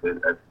outlets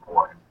as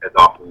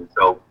often.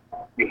 So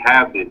you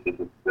have the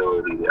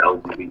disability, the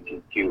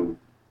LGBTQ,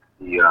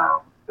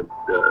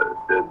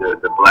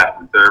 the black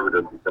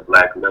conservatives, the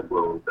black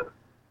liberals, the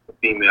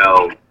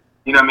female,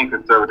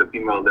 conservative,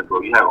 female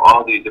liberal. You have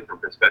all these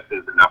different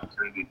perspectives and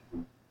opportunities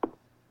to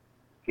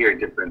hear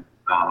different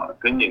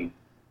opinions.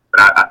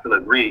 But I still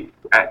agree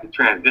that the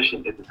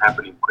transition isn't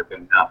happening quick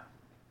enough.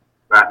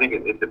 But I think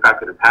it's the fact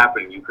that it's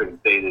happening. You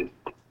couldn't say this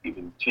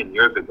even 10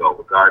 years ago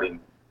regarding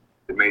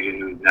the major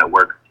news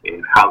networks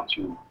and how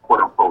to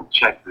quote-unquote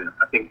check them.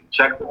 I think the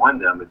check on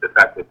them is the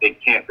fact that they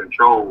can't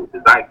control the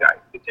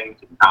zeitgeist, the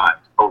changing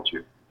times,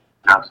 culture,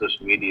 how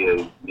social media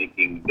is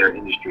making their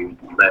industry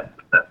less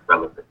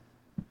relevant.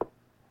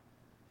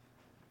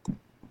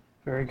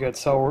 Very good.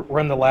 So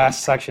we're in the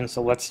last section,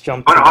 so let's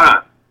jump Hold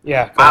on.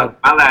 Yeah, go ahead.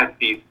 My last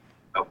piece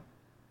of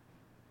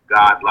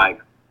God-like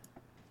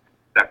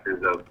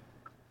sectors of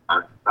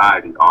our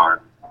society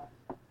are,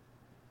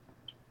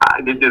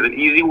 this is an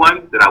easy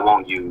one that I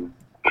won't use.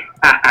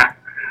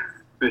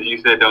 Since you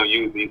said don't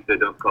use me, you said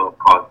don't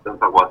talk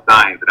about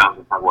science, and I was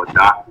going to talk about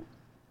doctors.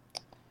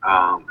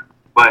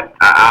 But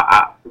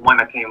the one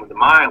that came to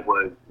mind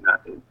was, and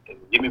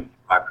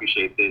I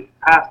appreciate this,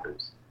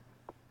 pastors.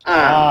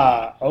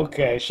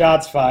 Okay.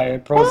 Shots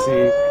fired.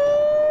 Proceed.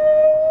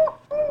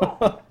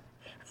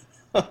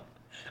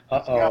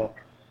 Uh-oh.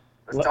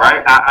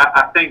 Right?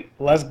 I think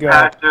Let's go.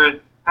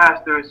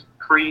 pastors,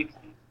 priests,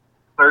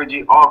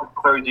 clergy, all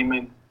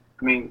clergymen,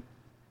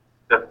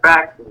 the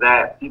fact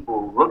that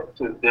people look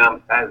to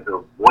them as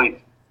the voice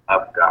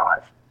of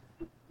God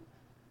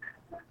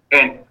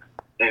and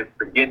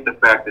forget the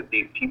fact that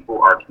these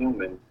people are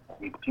human.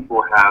 These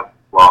people have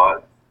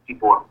flaws.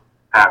 People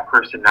have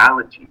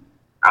personality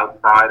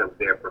outside of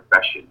their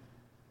profession.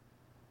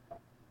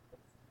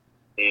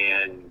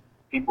 And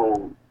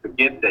people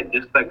forget that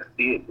just like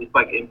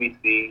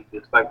NBC,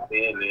 just like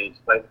CNN,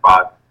 just like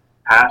Fox,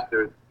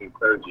 pastors and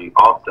clergy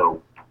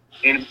also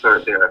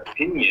insert their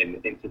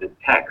opinion into the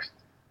text,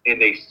 and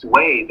they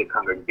sway the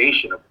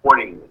congregation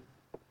accordingly.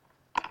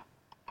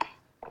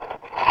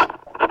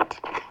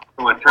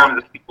 So in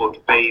terms of people's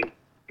faith,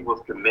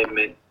 people's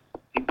commitment,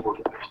 people's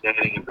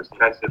understanding and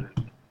perspective,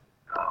 and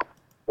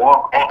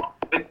walk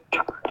with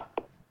God,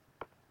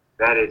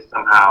 that is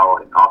somehow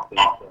and often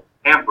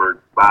hampered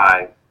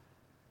by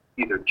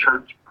either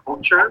church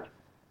culture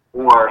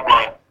or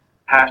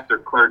pastor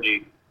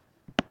clergy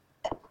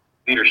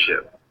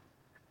leadership.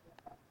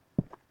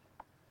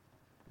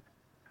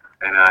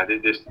 And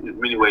there's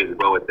many ways to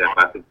go with that,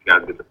 but I think you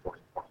guys get the point.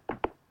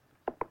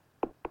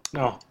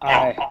 No,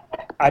 I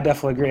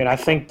definitely agree. And I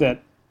think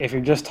that if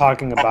you're just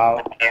talking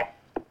about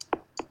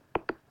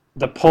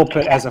the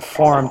pulpit as a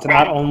forum to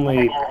not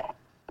only,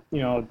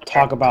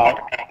 talk about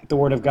the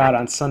Word of God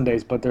on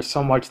Sundays, but there's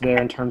so much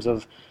there in terms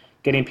of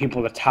getting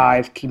people to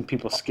tithe, keeping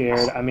people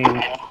scared. I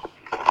mean,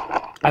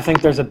 I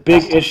think there's a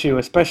big issue,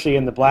 especially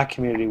in the black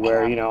community,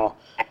 where,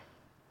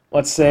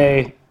 let's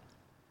say,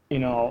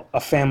 a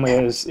family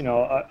is,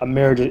 a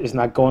marriage is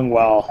not going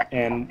well,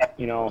 and,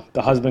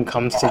 the husband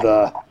comes to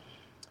the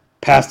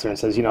pastor and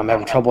says, I'm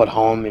having trouble at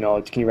home,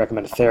 can you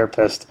recommend a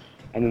therapist?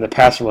 And then the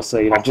pastor will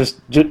say,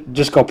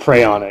 just go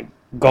pray on it.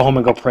 Go home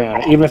and go pray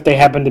on it. Even if they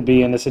happen to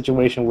be in a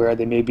situation where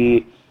they may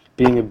be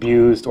being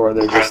abused or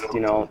they're just,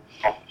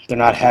 they're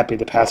not happy,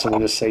 the pastor will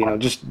just say,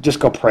 just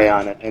go pray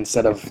on it,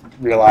 instead of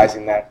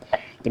realizing that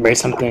there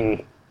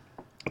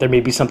may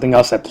be something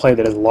else at play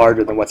that is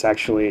larger than what's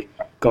actually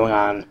going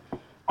on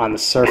the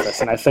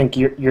surface. And I think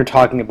you're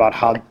talking about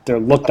how they're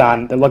looked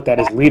at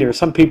as leaders.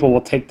 Some people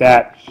will take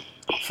that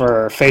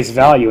for face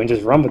value and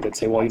just run with it.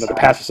 Say, well, the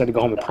pastor said to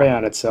go home and pray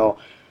on it, so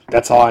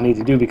that's all I need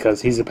to do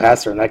because he's a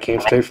pastor and that came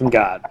straight from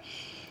God.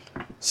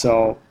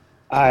 So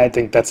I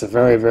think that's a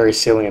very, very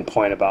salient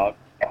point about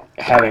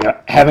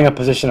having a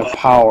position of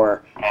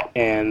power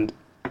and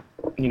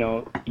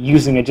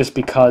using it just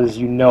because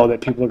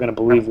that people are going to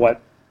believe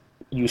what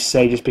you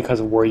say just because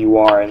of where you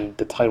are and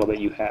the title that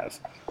you have.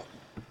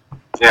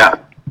 Yeah.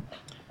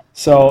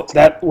 So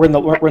that we're in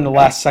the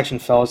last section,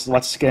 fellas.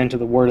 Let's get into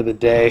the word of the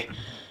day.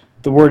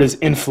 The word is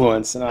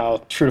influence,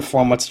 and true to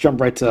form, let's jump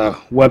right to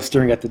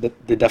Webster and get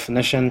the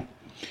definition.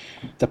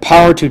 The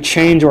power to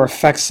change or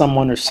affect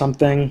someone or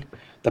something.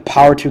 The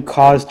power to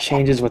cause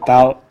changes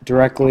without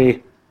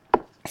directly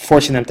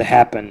forcing them to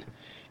happen.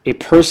 A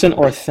person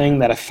or thing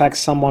that affects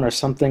someone or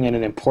something in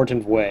an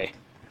important way.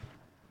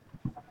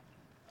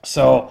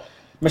 So,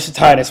 Mr.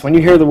 Titus, when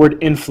you hear the word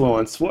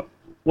influence,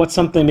 what's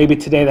something maybe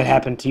today that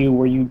happened to you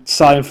where you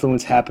saw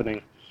influence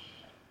happening?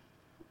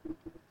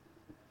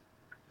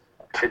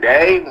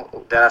 Today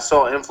that I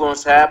saw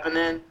influence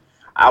happening,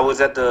 I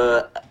was at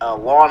the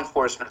law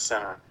enforcement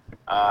center.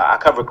 I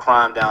cover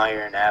crime down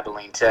here in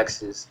Abilene,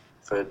 Texas,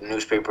 for the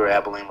newspaper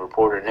Abilene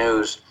Reporter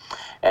News,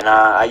 and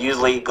I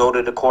usually go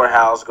to the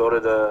courthouse, go to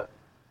the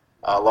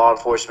law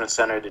enforcement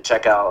center to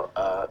check out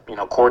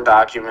court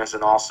documents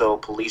and also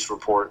police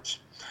reports.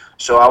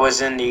 So I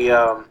was in the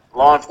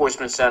law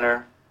enforcement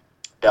center,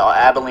 the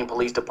Abilene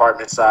Police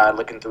Department side,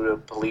 looking through the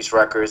police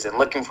records and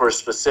looking for a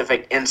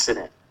specific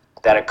incident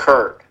that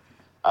occurred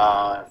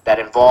that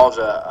involves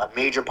a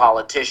major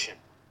politician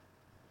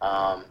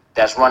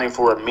that's running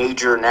for a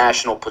major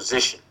national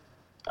position.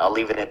 I'll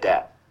leave it at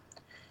that.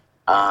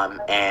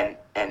 And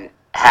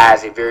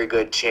has a very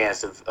good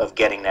chance of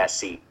getting that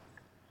seat.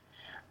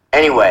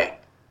 Anyway,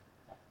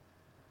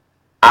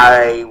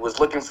 I was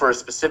looking for a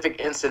specific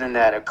incident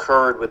that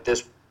occurred with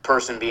this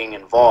person being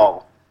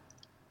involved.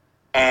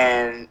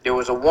 And there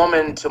was a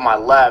woman to my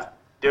left.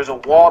 There's a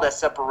wall that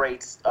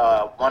separates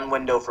one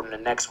window from the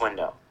next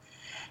window.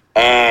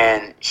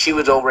 And she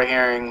was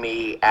overhearing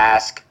me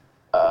ask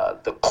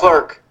the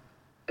clerk,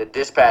 the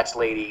dispatch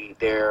lady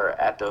there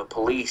at the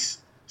police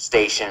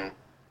station,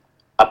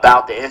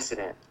 about the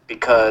incident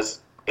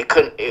because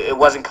it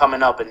wasn't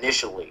coming up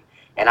initially,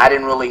 and I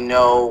didn't really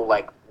know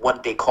like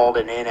what they called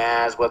it in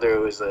as, whether it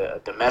was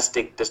a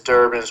domestic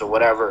disturbance or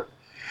whatever.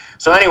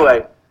 So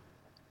anyway,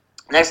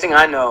 next thing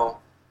I know,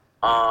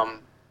 I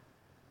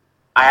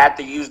had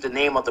to use the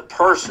name of the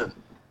person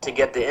to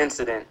get the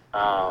incident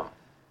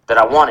that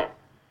I wanted.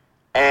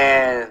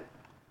 And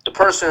the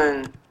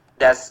person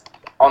that's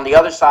on the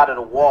other side of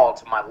the wall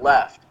to my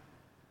left,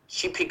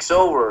 she peeks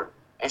over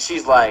and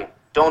she's like,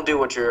 "Don't do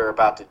what you're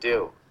about to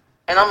do."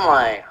 And I'm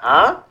like,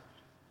 huh?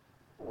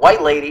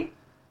 White lady,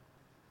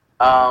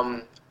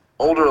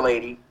 older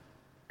lady,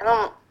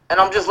 and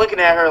I'm just looking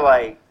at her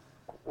like,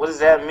 what does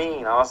that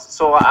mean?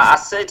 So I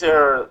said to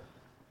her,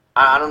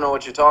 I don't know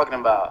what you're talking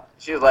about.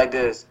 She was like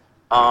this,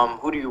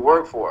 who do you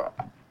work for?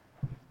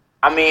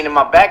 I mean, in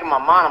my back of my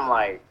mind, I'm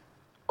like,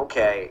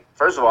 okay,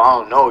 first of all, I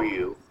don't know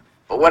you,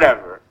 but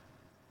whatever.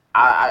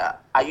 I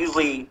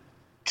usually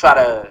try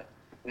to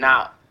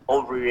not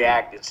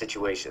overreact in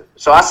situations.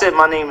 So I said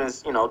my name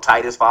is,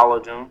 Titus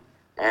Followdoon,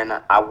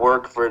 and I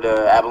work for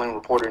the Abilene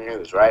Reporter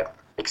News, right?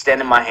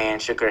 Extended my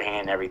hand, shook her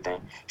hand,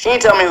 everything. She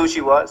didn't tell me who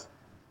she was.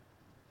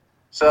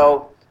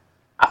 So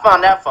I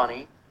found that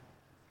funny.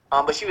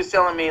 But she was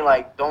telling me,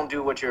 like, don't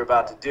do what you're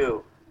about to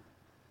do.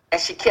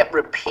 And she kept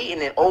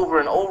repeating it over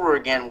and over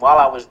again while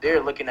I was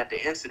there looking at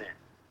the incident.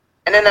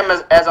 And then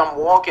as I'm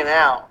walking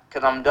out,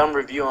 because I'm done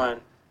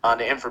reviewing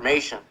the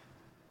information,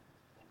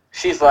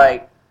 she's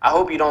like, "I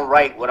hope you don't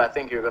write what I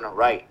think you're going to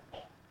write."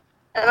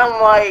 And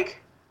I'm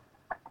like,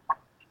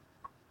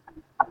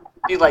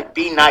 she's like,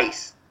 "Be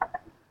nice."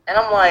 And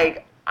I'm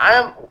like,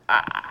 I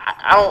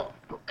don't,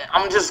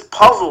 I'm just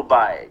puzzled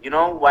by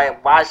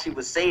it, why she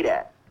would say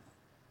that.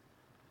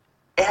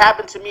 It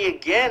happened to me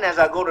again as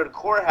I go to the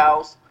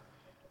courthouse,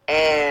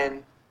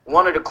 and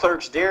one of the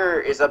clerks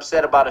there is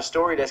upset about a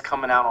story that's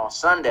coming out on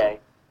Sunday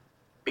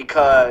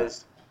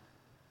because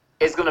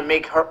it's going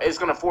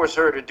to force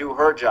her to do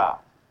her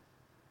job.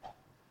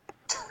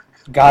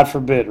 God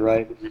forbid,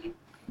 right?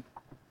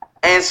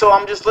 And so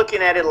I'm just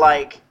looking at it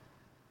like,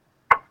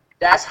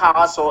 that's how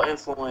I saw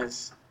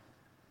influence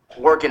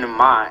working in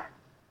my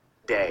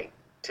day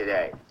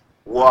today,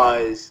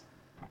 was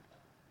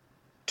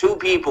two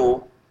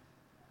people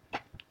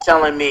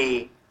telling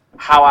me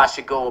how I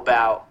should go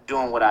about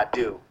doing what I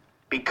do,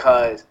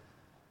 because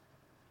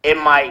it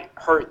might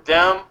hurt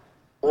them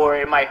or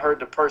it might hurt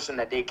the person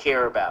that they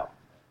care about.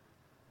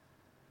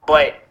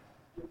 But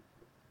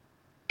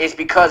it's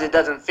because it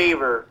doesn't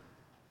favor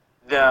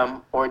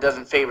them or it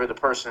doesn't favor the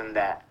person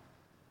that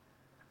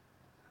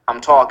I'm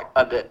talking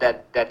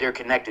that they're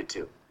connected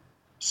to.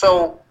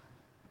 So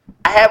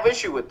I have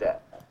issue with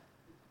that,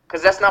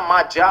 because that's not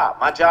my job.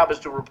 My job is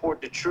to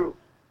report the truth.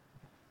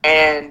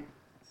 And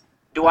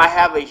do I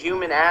have a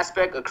human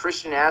aspect, a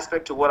Christian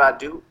aspect to what I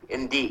do?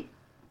 Indeed.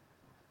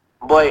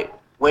 But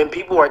when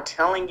people are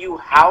telling you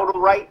how to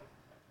write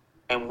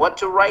and what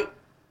to write,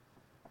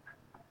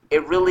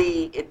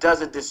 it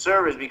does a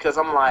disservice, because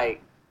I'm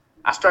like,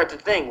 I start to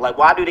think, like,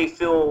 why do they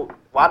feel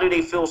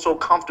so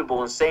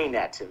comfortable in saying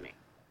that to me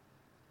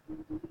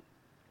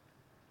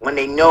when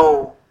they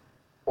know,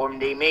 or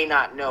they may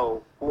not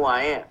know, who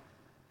I am?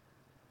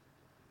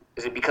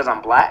 Is it because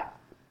I'm black?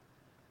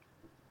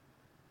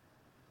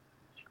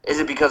 Is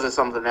it because of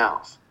something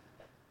else?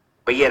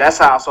 But yeah, that's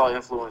how I saw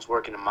influence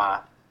working in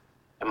my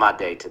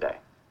day today.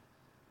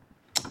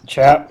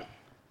 Chap.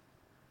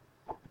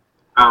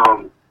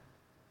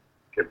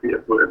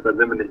 If we're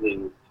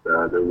limiting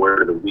the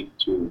word of the week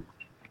to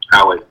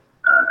how it,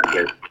 I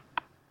guess,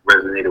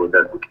 resonated with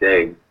us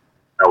today,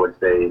 I would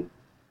say,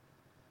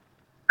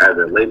 as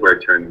a labor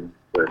attorney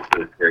with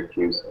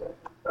Syracuse,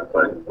 I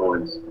saw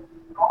influence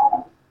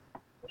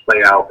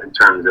play out in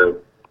terms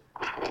of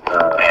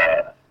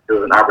there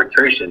was an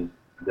arbitration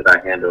that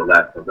I handled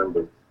last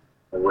November,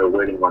 and we're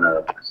waiting on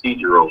a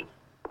procedural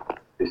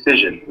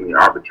decision from the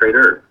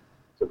arbitrator.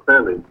 So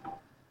clearly,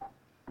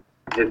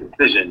 his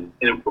decision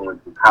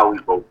influences how we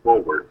go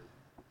forward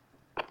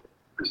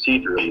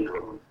procedurally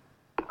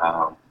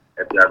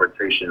at the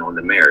arbitration on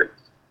the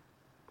merits.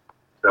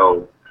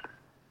 So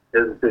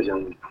his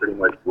decision pretty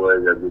much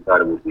was as we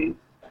thought it would be,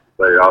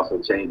 but it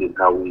also changes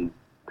how we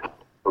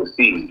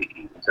proceed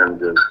in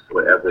terms of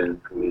what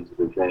evidence we need to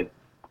present,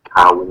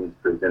 how we need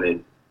to present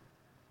it,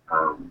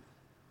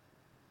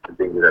 and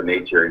things of that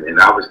nature. And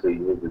obviously,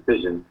 his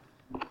decision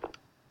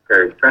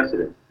carries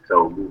precedent.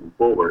 So moving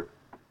forward,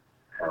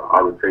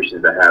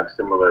 arbitrations that have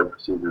similar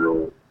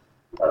procedural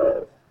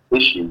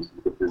issues,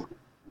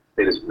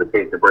 say this was the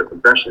case of first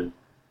impression,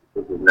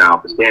 this is now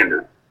the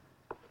standard.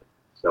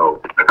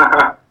 So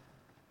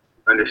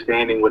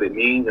understanding what it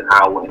means and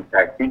how it will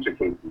impact future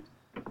cases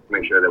to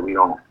make sure that we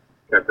don't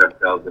catch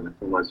ourselves in a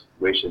similar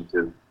situation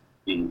to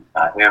be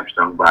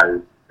hamstrung by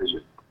this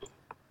decision.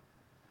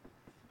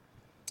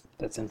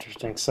 That's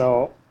interesting.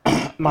 So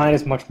mine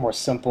is much more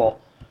simple.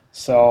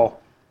 So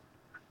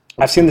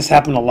I've seen this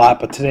happen a lot,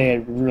 but today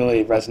it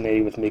really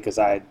resonated with me because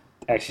I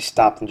actually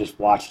stopped and just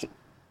watched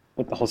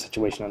what the whole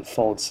situation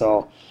unfold.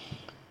 So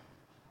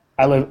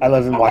I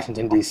live in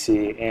Washington,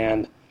 D.C.,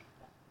 and,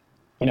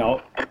 you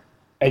know,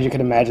 as you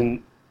can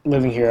imagine,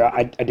 living here,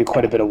 I do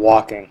quite a bit of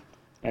walking,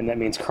 and that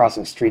means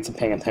crossing streets and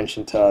paying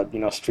attention to, you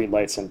know, street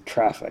lights and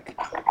traffic.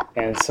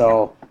 And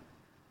so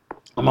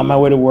I'm on my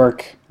way to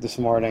work this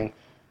morning,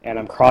 and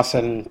I'm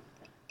crossing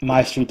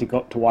my street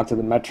to walk to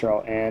the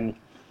metro, and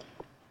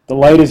the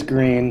light is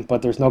green,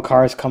 but there's no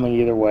cars coming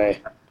either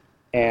way,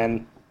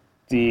 and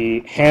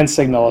the hand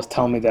signal is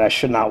telling me that I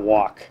should not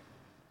walk.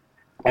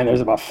 And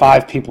there's about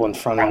 5 people in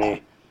front of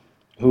me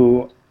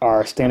who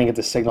are standing at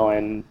the signal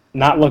and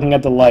not looking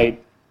at the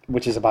light,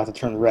 which is about to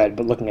turn red,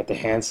 but looking at the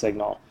hand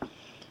signal.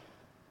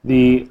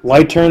 The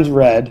light turns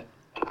red.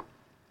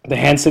 The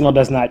hand signal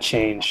does not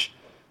change.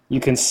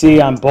 You can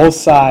see on both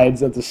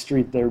sides of the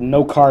street there are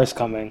no cars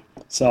coming.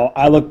 So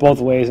I look both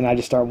ways and I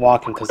just start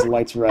walking because the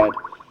light's red.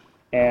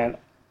 And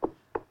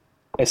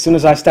as soon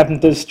as I stepped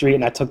into the street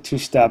and I took 2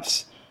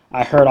 steps,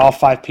 I heard all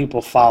 5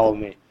 people follow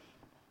me.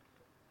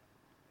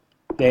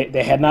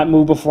 They had not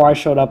moved before I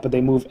showed up, but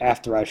they moved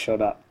after I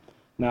showed up.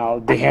 Now,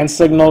 the hand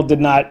signal did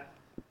not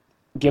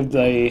give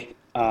it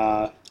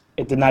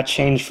did not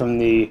change from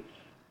the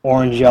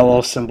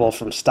orange-yellow symbol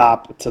from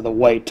stop to the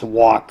white to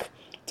walk.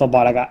 Until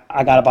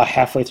I got about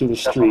halfway through the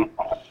street.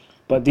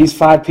 But these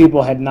 5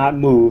 people had not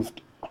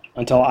moved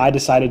until I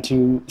decided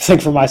to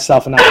think for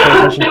myself and not pay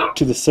attention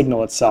to the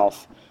signal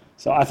itself.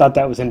 So I thought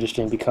that was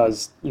interesting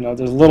because, you know,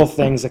 there's little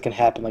things that can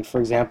happen. Like,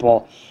 for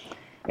example,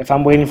 if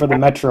I'm waiting for the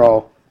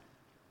metro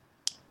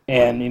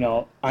and, you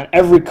know, on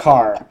every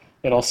car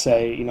it'll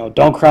say, you know,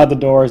 don't crowd the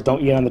doors,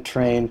 don't eat on the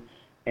train,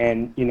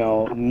 and, you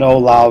know, no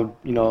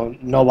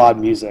loud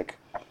music.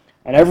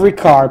 And every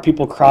car,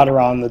 people crowd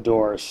around the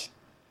doors.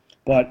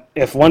 But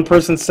if one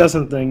person says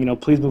something, you know,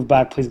 please move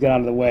back, please get out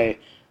of the way,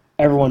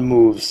 everyone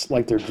moves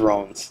like they're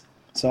drones.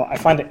 So I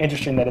find it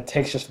interesting that it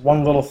takes just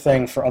one little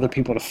thing for other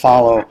people to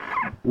follow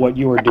what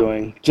you are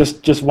doing,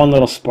 just one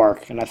little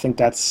spark, and I think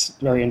that's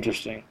very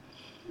interesting.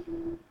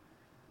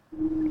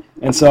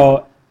 And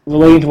so,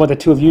 relating to what the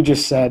two of you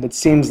just said, it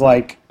seems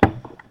like,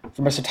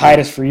 for Mr.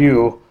 Titus, for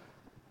you,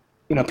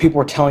 you know, people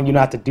were telling you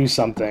not to do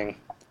something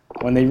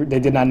when they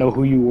did not know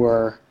who you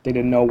were, they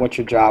didn't know what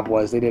your job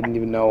was, they didn't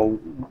even know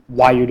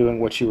why you're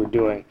doing what you were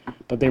doing,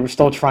 but they were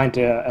still trying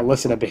to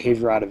elicit a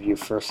behavior out of you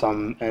for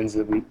some ends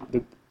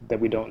that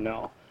we don't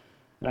know.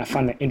 And I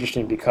find that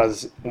interesting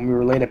because when we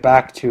relate it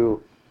back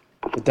to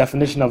the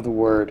definition of the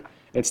word,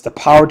 it's the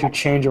power to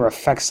change or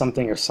affect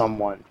something or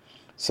someone.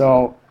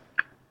 So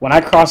when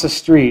I cross the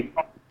street,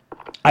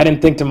 I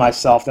didn't think to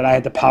myself that I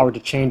had the power to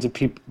change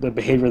the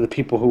behavior of the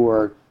people who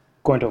were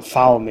going to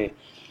follow me.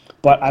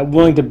 But I'm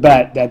willing to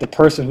bet that the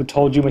person who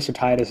told you, Mr.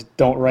 Titus,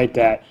 don't write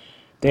that,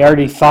 they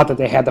already thought that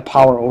they had the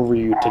power over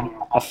you to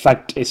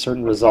affect a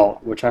certain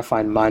result, which I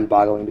find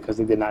mind-boggling because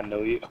they did not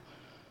know you.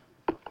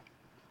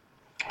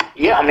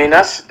 Yeah, I mean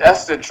that's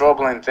the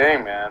troubling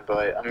thing, man.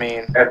 But I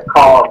mean, It's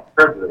called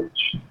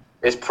privilege.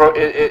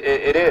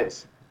 it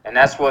is, and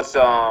that's what's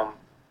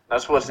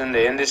in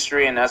the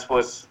industry, and that's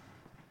what's,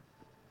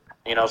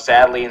 you know,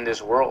 sadly in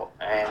this world,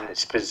 and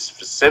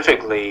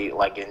specifically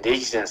like in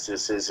these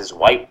instances is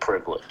white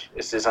privilege.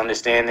 It's this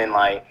understanding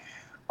like,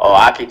 oh,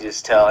 I could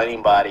just tell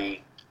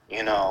anybody,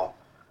 you know,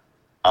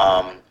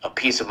 a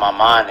piece of my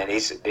mind and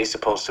they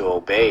supposed to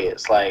obey.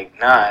 It's like,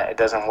 nah, it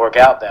doesn't work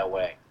out that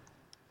way.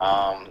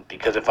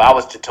 Because if I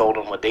was to tell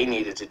them what they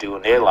needed to do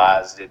in their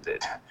lives,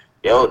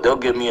 they'll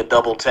give me a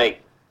double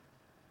take.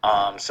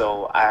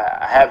 So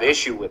I have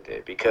issue with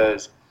it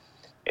because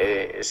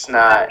it's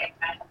not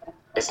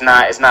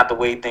the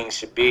way things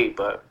should be.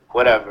 But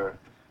whatever.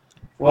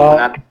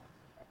 Well,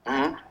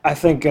 Mhm. I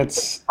think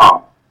it's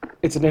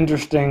an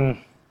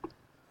interesting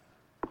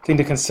thing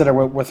to consider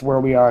with where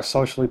we are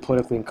socially,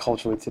 politically, and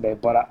culturally today.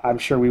 But I'm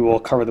sure we will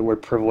cover the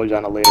word privilege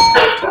on a later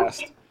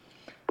podcast.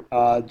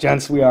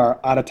 Gents, we are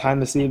out of time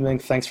this evening.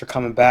 Thanks for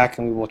coming back,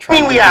 and we will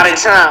try. We out of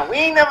time. We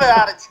ain't never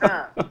out of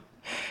time.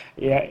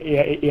 Yeah,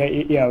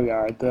 we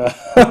are.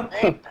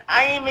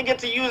 I ain't even get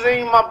to use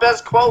any of my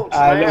best quotes,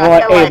 Hey,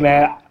 man.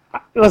 man.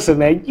 Listen,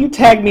 man. You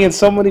tagged me in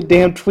so many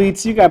damn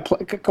tweets. You got.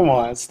 Come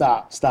on,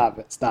 stop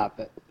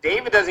it.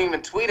 David doesn't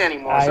even tweet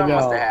anymore. I Something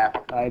know. must have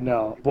happened. I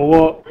know. But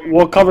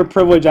we'll cover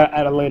privilege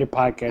at a later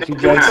podcast. You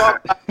Can we gents.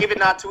 talk about David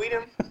not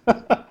tweeting?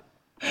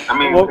 I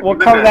mean, We'll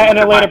cover that in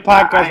a later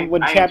podcast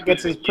when I ain't Chap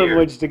gets his tweeted in years.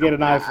 privilege to get an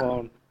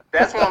iPhone.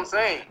 That's what I'm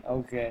saying.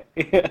 Okay.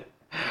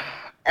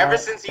 Ever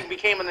since he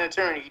became an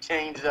attorney, he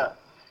changed up.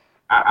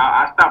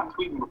 I stopped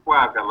tweeting before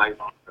I got life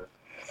on.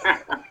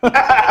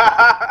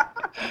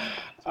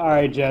 All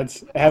right,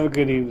 gents. Have a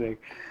good evening.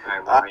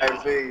 All All right,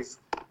 right, peace.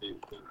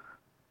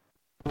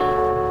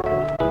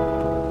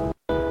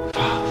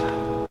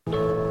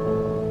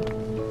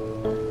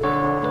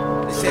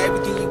 They say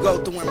everything you go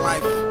through in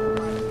life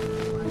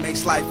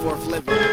makes life worth living.